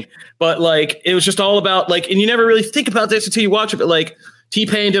T-Pain. But, like, it was just all about, like, and you never really think about this until you watch it, but, like,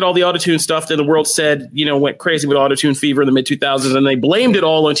 T-Pain did all the autotune stuff that the world said, went crazy with autotune fever in the mid 2000s, and they blamed it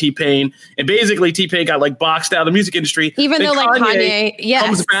all on T-Pain. And basically, T-Pain got like boxed out of the music industry. Even then though like Kanye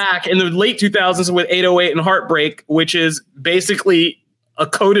comes back in the late 2000s with 808 and Heartbreak, which is basically a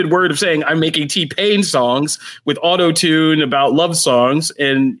coded word of saying I'm making T-Pain songs with auto-tune about love songs,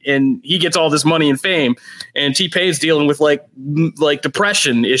 and he gets all this money and fame, and T-Pain's dealing with like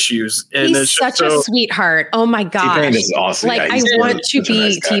depression issues. And he's such a sweetheart. Oh my gosh. T-Pain is awesome. Like I want to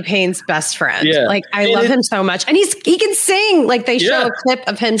be T-Pain's best friend. Yeah. Like I love him so much. And he can sing. Like they show a clip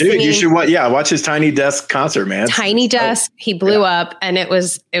of him singing. You should watch his Tiny Desk concert, man. Tiny Desk. He blew up and it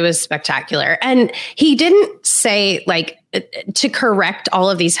was spectacular. And he didn't say like to correct all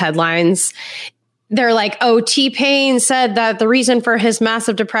of these headlines. They're like, oh, T-Pain said that the reason for his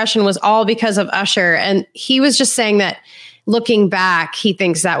massive depression was all because of Usher. And he was just saying that looking back, he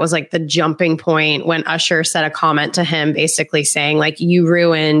thinks that was like the jumping point when Usher said a comment to him, basically saying like, you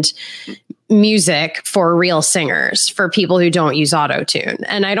ruined music for real singers, for people who don't use auto-tune.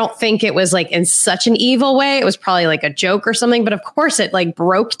 And I don't think it was like in such an evil way. It was probably like a joke or something, but of course it like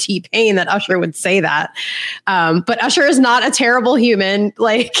broke T-Pain that Usher would say that. But Usher is not a terrible human.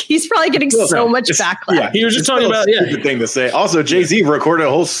 Like he's probably getting so much backlash. Yeah, he was just talking about the thing to say. Also, Jay-Z recorded a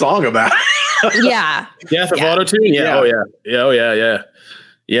whole song about it. Yeah. Death of auto-tune. Yeah. Oh yeah. Yeah. Oh yeah.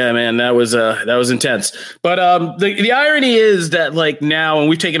 Yeah, man, that was intense. But the irony is that like now, and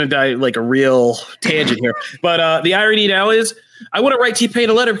we've taken a real tangent here. But the irony now is I want to write T-Pain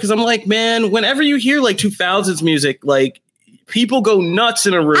a letter because I'm like, man, whenever you hear like 2000s music, like people go nuts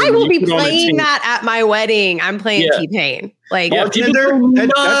in a room. I will be playing that at my wedding. I'm playing T-Pain. Like people go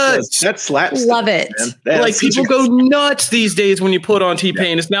nuts. That slaps. Love it. Like people go nuts these days when you put on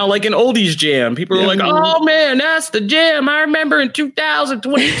T-Pain. It's now like an oldies jam. People are like, oh man, that's the jam. I remember in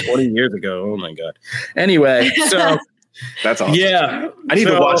 2020 years ago. Oh my God. Anyway, so that's awesome. Yeah. I need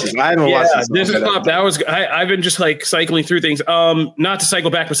to watch this. I haven't watched this. This is pop. I've been just like cycling through things. Not to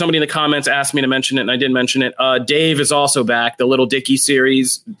cycle back, but somebody in the comments asked me to mention it and I did mention it. Dave is also back, the Little Dicky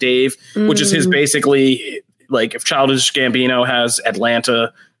series, Dave, which is his basically like if Childish Gambino has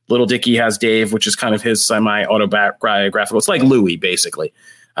Atlanta, Little Dicky has Dave, which is kind of his semi-autobiographical. It's like Louis basically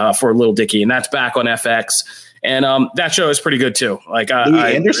for Little Dicky, and that's back on FX. And that show is pretty good too. Like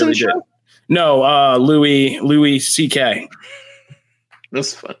Louis Anderson really show? No, Louis C.K.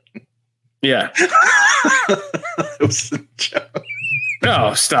 That's fun. Yeah. It was a joke.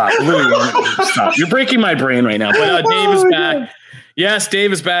 Oh, stop. Louis, stop. You're breaking my brain right now. But Dave is back. God. Yes,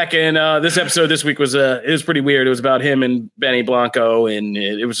 Dave is back. And this episode this week was pretty weird. It was about him and Benny Blanco. And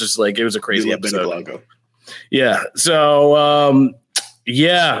it was just like, it was a crazy episode. Benny Blanco. Yeah. So,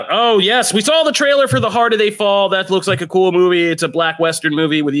 yeah. Oh, yes. We saw the trailer for The Harder They Fall. That looks like a cool movie. It's a black Western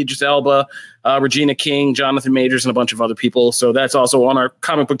movie with Idris Elba, Regina King, Jonathan Majors, and a bunch of other people. So that's also on our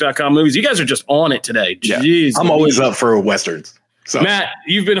comicbook.com movies. You guys are just on it today. Jeez. I'm always up for Westerns. So. Matt,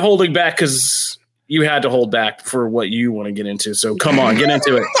 you've been holding back because you had to hold back for what you want to get into. So come on, get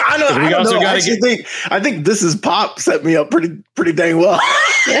into it. I think This Is Pop set me up pretty dang well.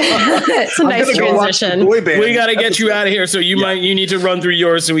 It's a nice transition. We got to get you out of here. So you need to run through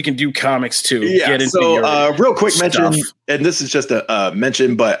yours so we can do comics too. Yeah. Get into your real quick mention, and this is just a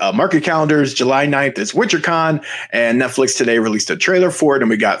mention, but mark your calendars. July 9th is WinterCon, and Netflix today released a trailer for it, and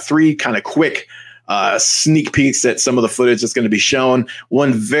we got 3 kind of quick sneak peeks at some of the footage that's going to be shown.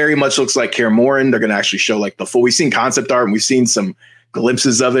 One very much looks like Kaer Morhen. They're going to actually show like the full. We've seen concept art and we've seen some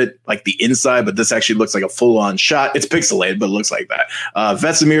glimpses of it, like the inside, but this actually looks like a full-on shot. It's pixelated, but it looks like that.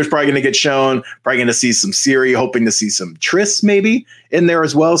 Vesemir's probably going to get shown, probably going to see some Ciri, hoping to see some Triss maybe in there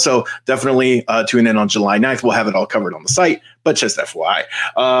as well. So definitely tune in on July 9th. We'll have it all covered on the site, but just FYI.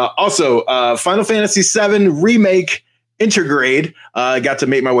 Also, Final Fantasy VII Remake Intergrade. Got to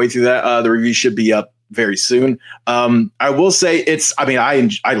make my way through that. The review should be up very soon. I will say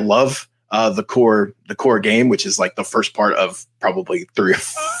I love the core game, which is like the first part of probably 3 or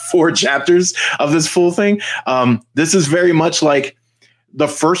 4 chapters of this full thing. This is very much like the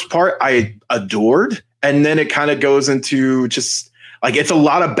first part I adored, and then it kind of goes into just like it's a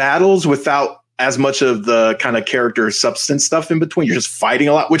lot of battles without as much of the kind of character substance stuff in between. You're just fighting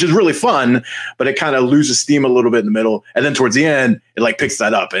a lot, which is really fun, but it kind of loses steam a little bit in the middle. And then towards the end, it like picks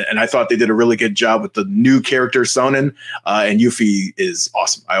that up. And I thought they did a really good job with the new character Sonnen, and Yuffie is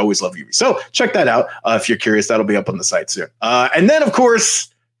awesome. I always love Yuffie. So check that out. If you're curious, that'll be up on the site soon. And then of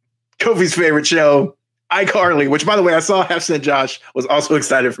course, Kofi's favorite show, iCarly, which, by the way, I saw Half-Cent Josh was also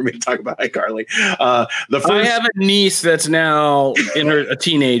excited for me to talk about iCarly. I have a niece that's now a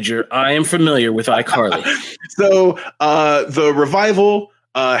teenager. I am familiar with iCarly. So the revival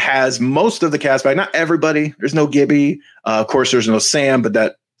has most of the cast back. Not everybody. There's no Gibby. Of course, there's no Sam, but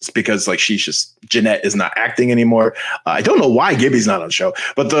that's because like Jeanette is not acting anymore. I don't know why Gibby's not on the show,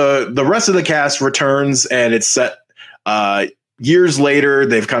 but the rest of the cast returns, and it's set years later.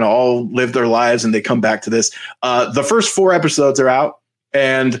 They've kind of all lived their lives and they come back to this. The first 4 episodes are out,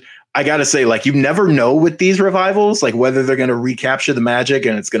 and I got to say, like, you never know with these revivals, like whether they're going to recapture the magic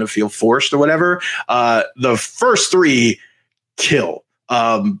and it's going to feel forced or whatever. The first 3 kill.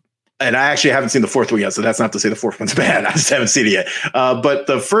 And I actually haven't seen the 4th one yet, so that's not to say the 4th one's bad. I just haven't seen it yet. But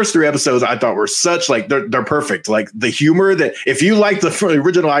the first 3 episodes I thought were such like they're perfect. Like the humor that if you like the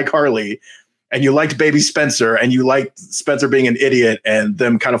original iCarly, and you liked Baby Spencer, and you liked Spencer being an idiot and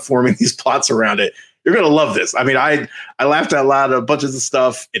them kind of forming these plots around it, you're going to love this. I mean, I laughed out loud at a bunch of the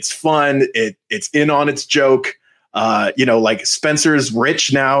stuff. It's fun. It's in on its joke. Like Spencer's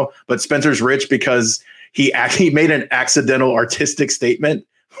rich now, but Spencer's rich because he actually made an accidental artistic statement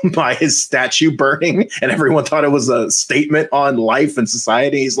by his statue burning, and everyone thought it was a statement on life and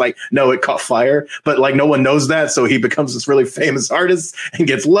society. He's like, no, it caught fire, but like no one knows that, so he becomes this really famous artist and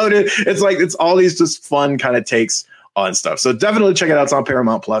gets loaded. It's like it's all these just fun kind of takes on stuff. So definitely check it out. It's on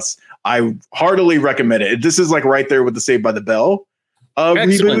Paramount Plus. I heartily recommend it. This is like right there with the Saved by the Bell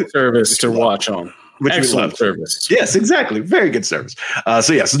excellent service to watch on. Which excellent service. Yes, exactly. Very good service.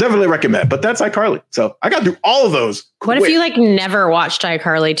 So definitely recommend. But that's iCarly. So I got through all of those. What if you like never watched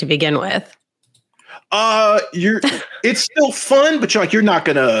iCarly to begin with? It's still fun, but you're not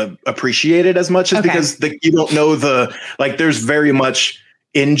gonna appreciate it as much as because you don't know there's very much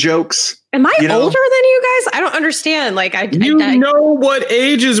in jokes. Am I older than you guys? I don't understand. Like I know what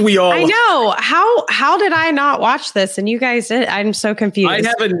ages we all. I know. How did I not watch this and you guys did? I'm so confused. I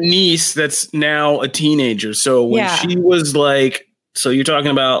have a niece that's now a teenager. So when she was like, so you're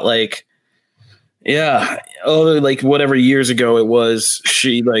talking about like, like whatever years ago it was,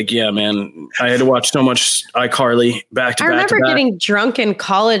 she like, man, I had to watch so much iCarly back to back. I remember getting drunk in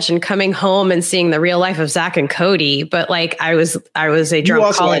college and coming home and seeing the real life of Zach and Cody, but like I was a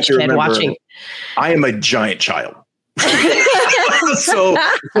drunk college kid watching. I am a giant child. so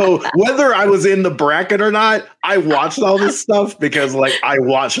whether I was in the bracket or not, I watched all this stuff because like I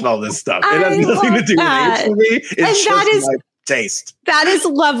watched all this stuff. It has nothing to do with age for me. It's just my taste. That is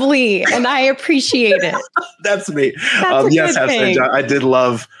lovely, and I appreciate it. That's me. That's yes, I did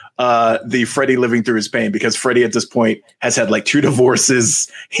love the Freddie living through his pain, because Freddie at this point has had like 2 divorces.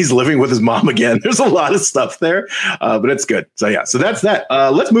 He's living with his mom again. There's a lot of stuff there, but it's good. So that's that.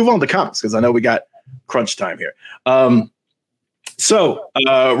 Let's move on to comics because I know we got crunch time here. Real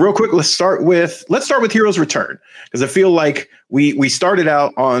quick, let's start with Heroes Return, because I feel like we started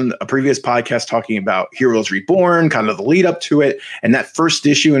out on a previous podcast talking about Heroes Reborn, kind of the lead up to it, and that first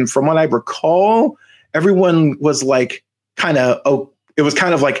issue. And from what I recall, everyone was like it was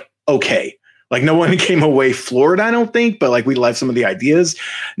kind of like okay. Like no one came away floored, I don't think, but like we liked some of the ideas.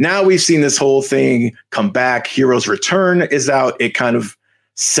 Now we've seen this whole thing come back. Heroes Return is out. It kind of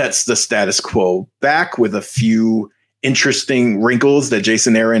sets the status quo back with a few interesting wrinkles that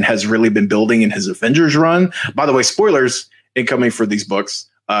Jason Aaron has really been building in his Avengers run. By the way, spoilers incoming for these books,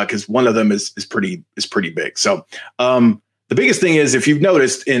 because one of them is pretty big. So the biggest thing is, if you've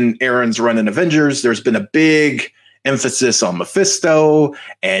noticed in Aaron's run in Avengers, there's been a big emphasis on Mephisto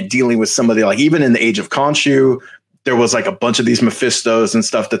and dealing with some of the, like, even in the Age of Khonshu, there was like a bunch of these Mephistos and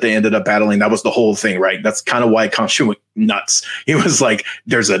stuff that they ended up battling. That was the whole thing, right? That's kind of why Khonshu went nuts. He was like,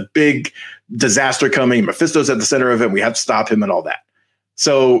 there's a big disaster coming. Mephisto's at the center of it. We have to stop him and all that.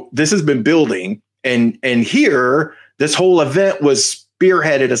 So this has been building, and here this whole event was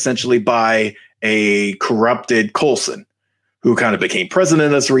spearheaded essentially by a corrupted Coulson, who kind of became president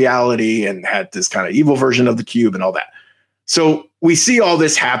of this reality and had this kind of evil version of the cube and all that. So we see all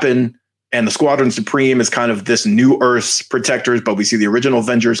this happen, and the Squadron Supreme is kind of this new Earth's protectors, but we see the original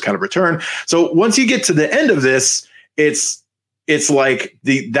Avengers kind of return. So once you get to the end of this, it's like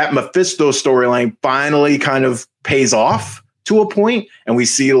that Mephisto storyline finally kind of pays off to a point, and we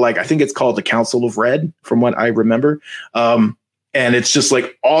see, like, I think it's called the Council of Red from what I remember. And it's just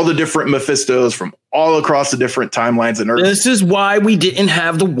like all the different Mephistos from all across the different timelines and Earth. This is why we didn't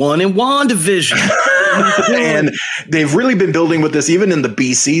have the one in WandaVision. And they've really been building with this, even in the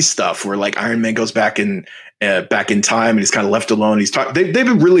BC stuff, where like Iron Man goes back in time and he's kind of left alone.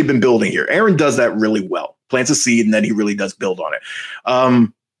 They've really been building here. Aaron does that really well. Plants a seed and then he really does build on it.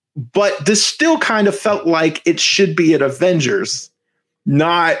 But this still kind of felt like it should be an Avengers,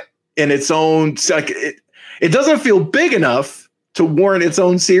 not in its own. Like it doesn't feel big enough to warrant its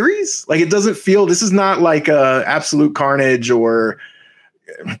own series. Like it doesn't feel. This is not like Absolute Carnage or,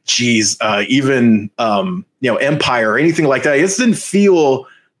 even Empire or anything like that. It just didn't feel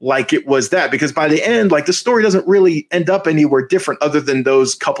like it was that, because by the end, like the story doesn't really end up anywhere different other than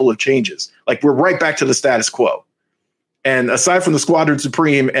those couple of changes. Like we're right back to the status quo. And aside from the Squadron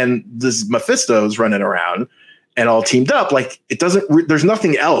Supreme and this Mephisto's running around and all teamed up, like it doesn't, there's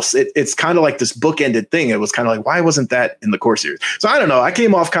nothing else. It's kind of like this bookended thing. It was kind of like, why wasn't that in the core series? So I don't know. I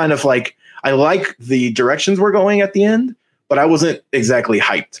came off kind of like, I like the directions we're going at the end, but I wasn't exactly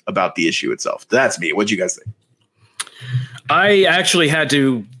hyped about the issue itself. That's me. What'd you guys think? I actually had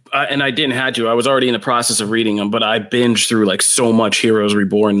to, and I didn't had to, I was already in the process of reading them, but I binged through like so much Heroes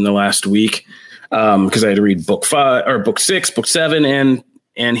Reborn in the last week. Because I had to read book 6, book 7,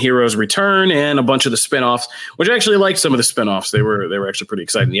 and Heroes Return, and a bunch of the spinoffs, which I actually liked some of the spinoffs. They were actually pretty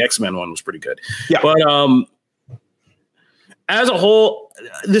exciting. The X-Men one was pretty good. Yeah. But as a whole,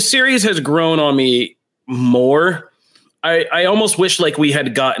 the series has grown on me more. I almost wish like we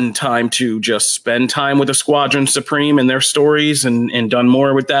had gotten time to just spend time with the Squadron Supreme and their stories and done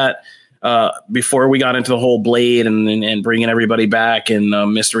more with that. Before we got into the whole Blade and bringing everybody back and the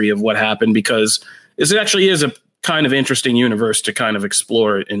mystery of what happened, because this actually is a kind of interesting universe to kind of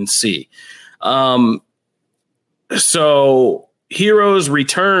explore and see. So Heroes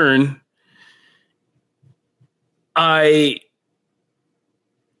Return,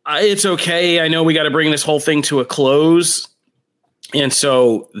 it's okay. I know we got to bring this whole thing to a close. And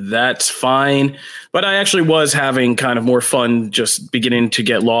so that's fine. But I actually was having kind of more fun just beginning to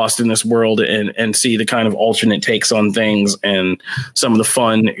get lost in this world and see the kind of alternate takes on things and some of the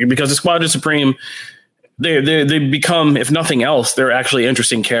fun, because the Squadron Supreme, they become, if nothing else, they're actually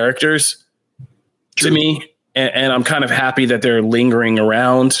interesting characters to me. And I'm kind of happy that they're lingering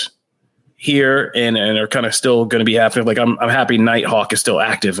around here and are kind of still going to be active. Like I'm happy Nighthawk is still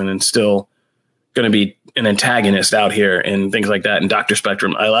active and still going to be an antagonist out here and things like that. And Dr.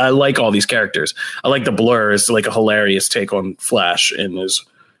 Spectrum, I like all these characters. I like the Blur is like a hilarious take on Flash and is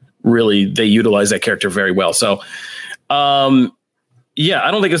really, they utilize that character very well. So, yeah,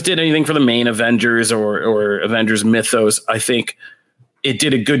 I don't think this did anything for the main Avengers or Avengers mythos. I think it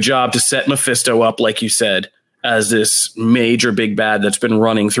did a good job to set Mephisto up, like you said, as this major big bad that's been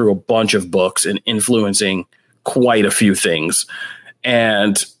running through a bunch of books and influencing quite a few things.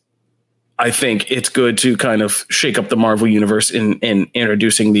 And I think it's good to kind of shake up the Marvel universe in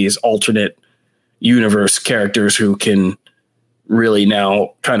introducing these alternate universe characters who can really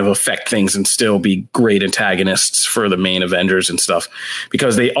now kind of affect things and still be great antagonists for the main Avengers and stuff,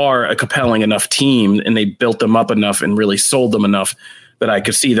 because they are a compelling enough team and they built them up enough and really sold them enough that I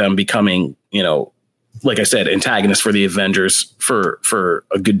could see them becoming, like I said, antagonists for the Avengers for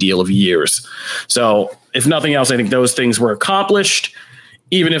a good deal of years. So if nothing else, I think those things were accomplished,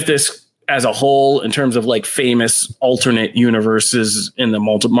 even if this as a whole, in terms of like famous alternate universes in the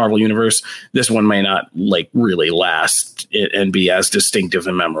Marvel universe, this one may not like really last and be as distinctive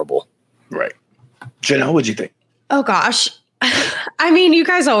and memorable. Right. Jenna, what'd you think? Oh gosh. I mean, you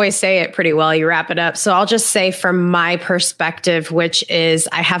guys always say it pretty well. You wrap it up. So I'll just say from my perspective, which is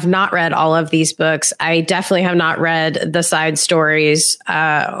I have not read all of these books. I definitely have not read the side stories.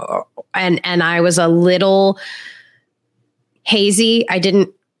 And I was a little hazy. I didn't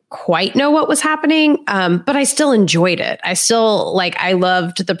quite know what was happening, but I still enjoyed it. I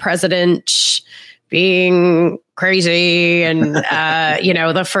loved the president being crazy and, I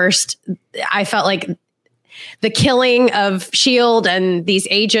felt like the killing of Shield and these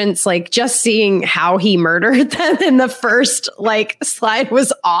agents, like just seeing how he murdered them in the first like slide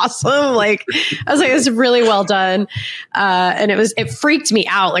was awesome. Like I was like, it's really well done. And it freaked me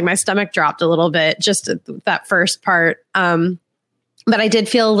out. Like my stomach dropped a little bit just at that first part. But I did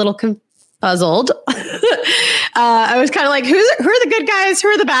feel a little puzzled. I was kind of like, who are the good guys? Who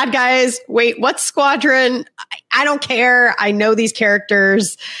are the bad guys? Wait, what's Squadron? I don't care. I know these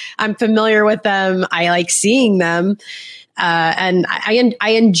characters. I'm familiar with them. I like seeing them. And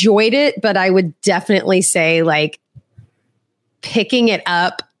I enjoyed it, but I would definitely say like picking it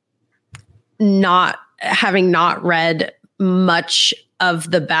up, not having not read much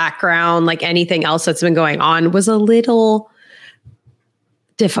of the background, like anything else that's been going on, was a little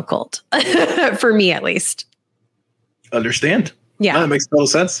difficult for me, at least. Understand? Yeah, that makes total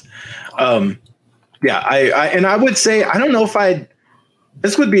sense. I would say I don't know if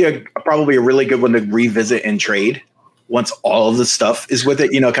this would be probably a really good one to revisit and trade once all of the stuff is with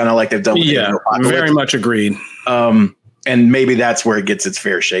it. You know, kind of like they've done. With very much agreed. And maybe that's where it gets its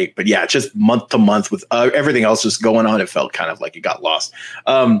fair shake. But yeah, just month to month with everything else just going on, it felt kind of like it got lost.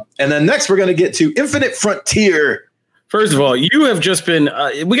 And then next we're going to get to Infinite Frontier. First of all, you have just been,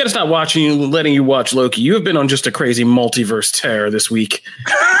 we got to stop watching you, letting you watch Loki. You have been on just a crazy multiverse tear this week.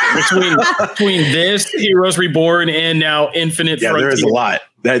 between this, Heroes Reborn, and now Infinite Frontier. There is a lot.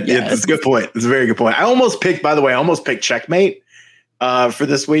 That's a good point. It's a very good point. I almost picked Checkmate for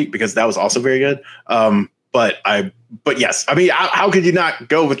this week because that was also very good. But yes, I mean, how could you not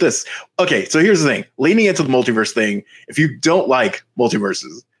go with this? Okay, so here's the thing. Leaning into the multiverse thing, if you don't like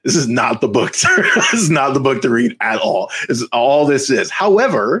multiverses, this is not the book. This is not the book to read at all. This is all this is.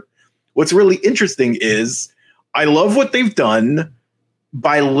 However, what's really interesting is I love what they've done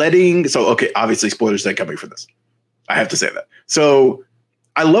by obviously spoilers are coming for this. I have to say that. So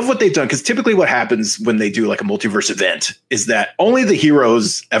I love what they've done because typically what happens when they do like a multiverse event is that only the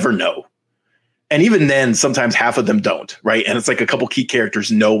heroes ever know. And even then, sometimes half of them don't, right? And it's like a couple key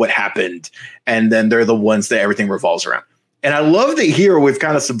characters know what happened, and then they're the ones that everything revolves around. And I love that here we've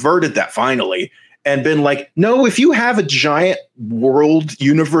kind of subverted that finally and been like, no, if you have a giant world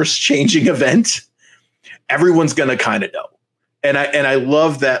universe changing event, everyone's going to kind of know. And I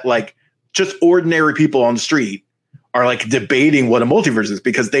love that like just ordinary people on the street are like debating what a multiverse is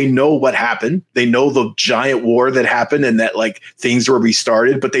because they know what happened. They know the giant war that happened and that like things were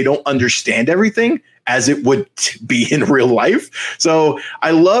restarted, but they don't understand everything as it would be in real life. So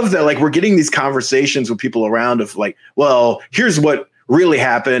I love that like we're getting these conversations with people around of like, well, here's what really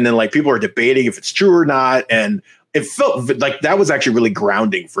happened. And like people are debating if it's true or not. And it felt like that was actually really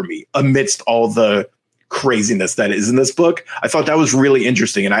grounding for me amidst all the craziness that is in this book. I thought that was really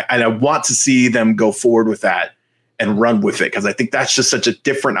interesting. And I want to see them go forward with that and run with it, because I think that's just such a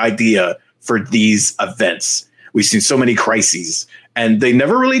different idea for these events. We've seen so many crises and they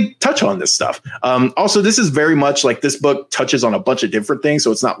never really touch on this stuff. Also, this is very much like this book touches on a bunch of different things.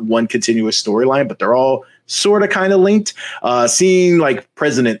 So it's not one continuous storyline, but they're all sort of kind of linked. Seeing like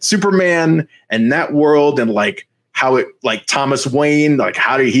President Superman and that world and like how it like Thomas Wayne, like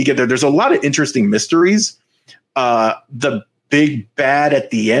how did he get there? There's a lot of interesting mysteries. The big bad at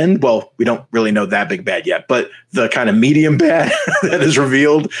the end. Well, we don't really know that big bad yet, but the kind of medium bad that is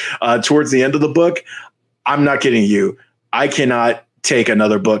revealed towards the end of the book. I'm not kidding you. I cannot take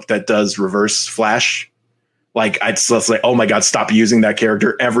another book that does reverse Flash. Like it's like, oh my God, stop using that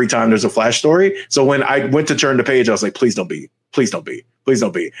character every time there's a Flash story. So when I went to turn the page, I was like, please don't be, please don't be, please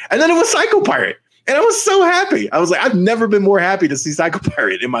don't be. And then it was Psycho Pirate. And I was so happy. I was like, I've never been more happy to see Psycho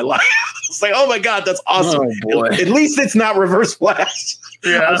Pirate in my life. It's like, oh my God, that's awesome. Oh, at least it's not Reverse Flash.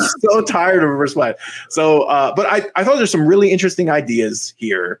 Yeah. I'm so tired of Reverse Flash. So, but I thought there's some really interesting ideas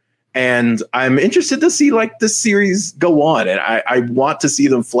here. And I'm interested to see like this series go on. And I want to see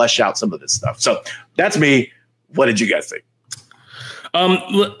them flesh out some of this stuff. So that's me. What did you guys think?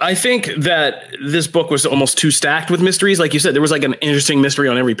 I think that this book was almost too stacked with mysteries. Like you said, there was like an interesting mystery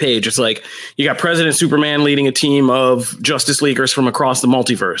on every page. It's like you got President Superman leading a team of Justice Leaguers from across the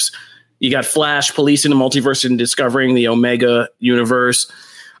multiverse. You got Flash policing the multiverse and discovering the Omega universe.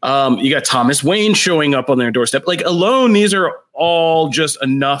 You got Thomas Wayne showing up on their doorstep. Like alone, these are all just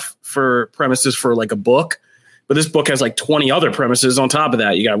enough for premises for like a book. But this book has like 20 other premises on top of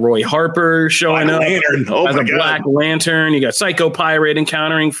that. You got Roy Harper showing up as a Black Lantern. You got Psycho Pirate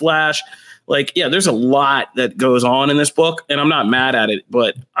encountering Flash. Like, yeah, there's a lot that goes on in this book, and I'm not mad at it,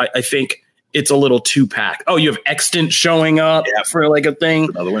 but I think it's a little too packed. Oh, you have Extant showing up for like a thing.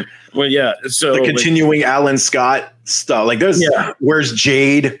 Another one. Well, yeah. So the continuing Alan Scott stuff. Like there's where's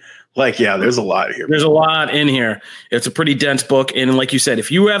Jade? Like, yeah, there's a lot here. There's a lot in here. It's a pretty dense book. And like you said,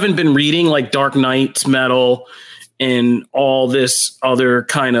 if you haven't been reading like Dark Knight's Metal and all this other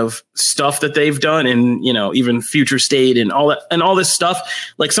kind of stuff that they've done, and even Future State and all that and all this stuff,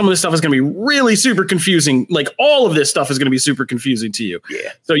 like some of this stuff is going to be really super confusing. Like all of this stuff is going to be super confusing to you.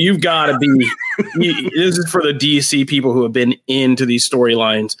 Yeah. So you've got to be. This is for the DC people who have been into these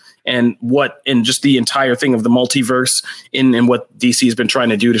storylines and just the entire thing of the multiverse and what DC has been trying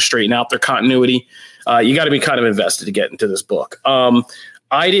to do to straighten out their continuity. You got to be kind of invested to get into this book.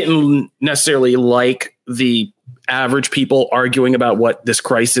 I didn't necessarily like the average people arguing about what this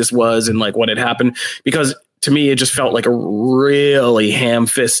crisis was and like what had happened, because to me, it just felt like a really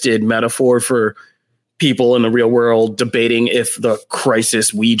ham-fisted metaphor for people in the real world debating if the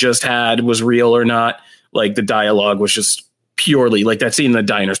crisis we just had was real or not. Like the dialogue was just purely like that scene in the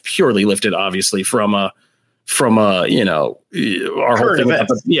diner is purely lifted, obviously, from our whole thing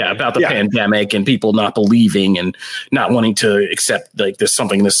about the pandemic and people not believing and not wanting to accept like this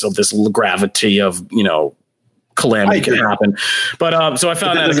gravity of calamity can happen. But so I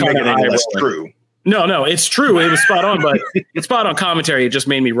found that kind of less true. No, it's true. It was spot on, but it's spot on commentary. It just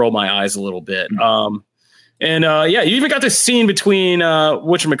made me roll my eyes a little bit. You even got this scene between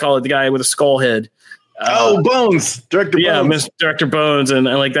whatchamacallit, the guy with a skull head. Bones, Director Bones. Yeah, Miss Director Bones, and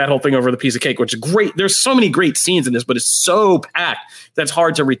like that whole thing over the piece of cake, which is great. There's so many great scenes in this, but it's so packed that's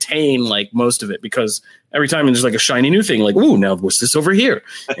hard to retain like most of it, because every time there's like a shiny new thing, like, ooh, now what's this over here?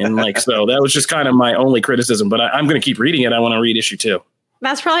 And like, so that was just kind of my only criticism, but I'm going to keep reading it. I want to read issue 2.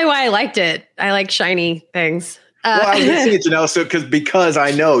 That's probably why I liked it. I like shiny things. Well, I was listening to know, so because I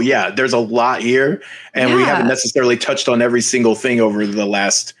know, there's a lot here, and we haven't necessarily touched on every single thing over the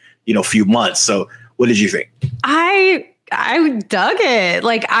last, few months. So what did you think? I dug it.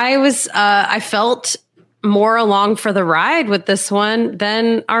 Like I felt more along for the ride with this one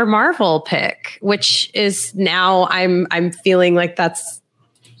than our Marvel pick, which is now I'm feeling like that's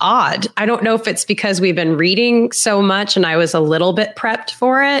odd. I don't know if it's because we've been reading so much and I was a little bit prepped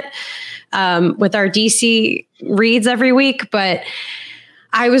for it with our DC reads every week, but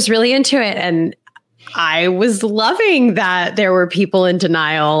I was really into it, and I was loving that there were people in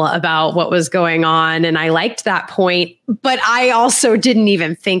denial about what was going on. And I liked that point, but I also didn't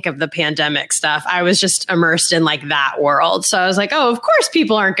even think of the pandemic stuff. I was just immersed in like that world. So I was like, oh, of course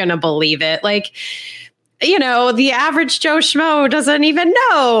people aren't going to believe it. Like, the average Joe Schmo doesn't even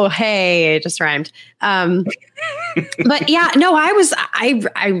know. Hey, it just rhymed. But yeah, no,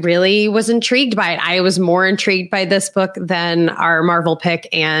 I really was intrigued by it. I was more intrigued by this book than our Marvel pick,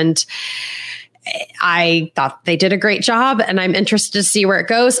 and I thought they did a great job, and I'm interested to see where it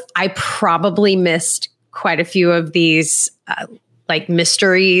goes. I probably missed quite a few of these like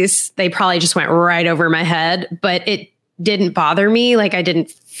mysteries. They probably just went right over my head, but it didn't bother me. Like I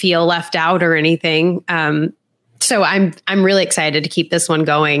didn't feel left out or anything. So I'm really excited to keep this one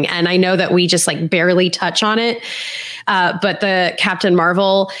going. And I know that we just like barely touch on it. But the Captain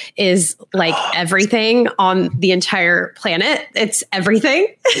Marvel is like everything on the entire planet. It's everything.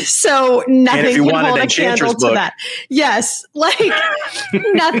 So nothing can hold a candle to that. Yes. Like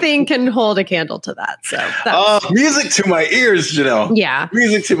nothing can hold a candle to that. So music to my ears, Janelle. Yeah.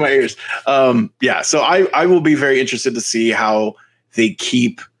 Music to my ears. So I will be very interested to see how they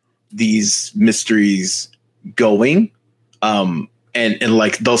keep these mysteries going. And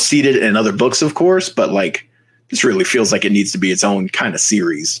like they'll seed it in other books, of course, but like this really feels like it needs to be its own kind of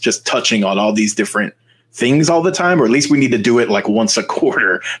series, just touching on all these different things all the time, or at least we need to do it like once a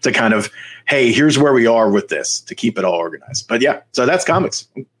quarter to kind of, hey, here's where we are with this, to keep it all organized. But yeah, so that's comics.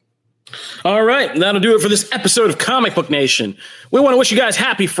 All right, that'll do it for this episode of Comic Book Nation. We want to wish you guys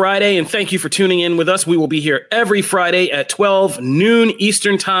happy Friday, and thank you for tuning in with us. We will be here every Friday at 12 noon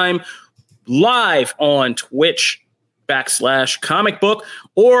Eastern Time, live on Twitch/Comic Book,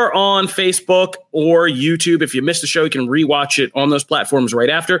 or on Facebook or YouTube. If you missed the show, you can rewatch it on those platforms right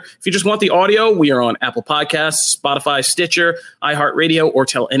after. If you just want the audio, we are on Apple Podcasts, Spotify, Stitcher, iHeartRadio, or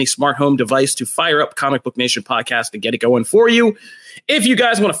tell any smart home device to fire up Comic Book Nation podcast and get it going for you. If you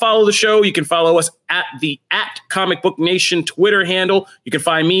guys want to follow the show, you can follow us at Comic Book Nation Twitter handle. You can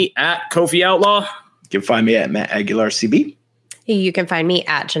find me at Kofi Outlaw. You can find me at Matt Aguilar CB. You can find me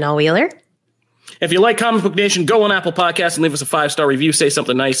at Janelle Wheeler. If you like Comic Book Nation, go on Apple Podcasts and leave us a 5-star review. Say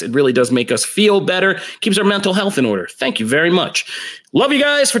something nice. It really does make us feel better. Keeps our mental health in order. Thank you very much. Love you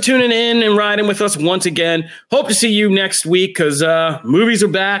guys for tuning in and riding with us once again. Hope to see you next week because movies are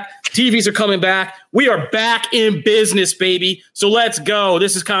back. TVs are coming back. We are back in business, baby. So let's go.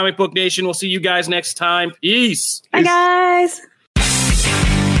 This is Comic Book Nation. We'll see you guys next time. Peace. Bye, guys.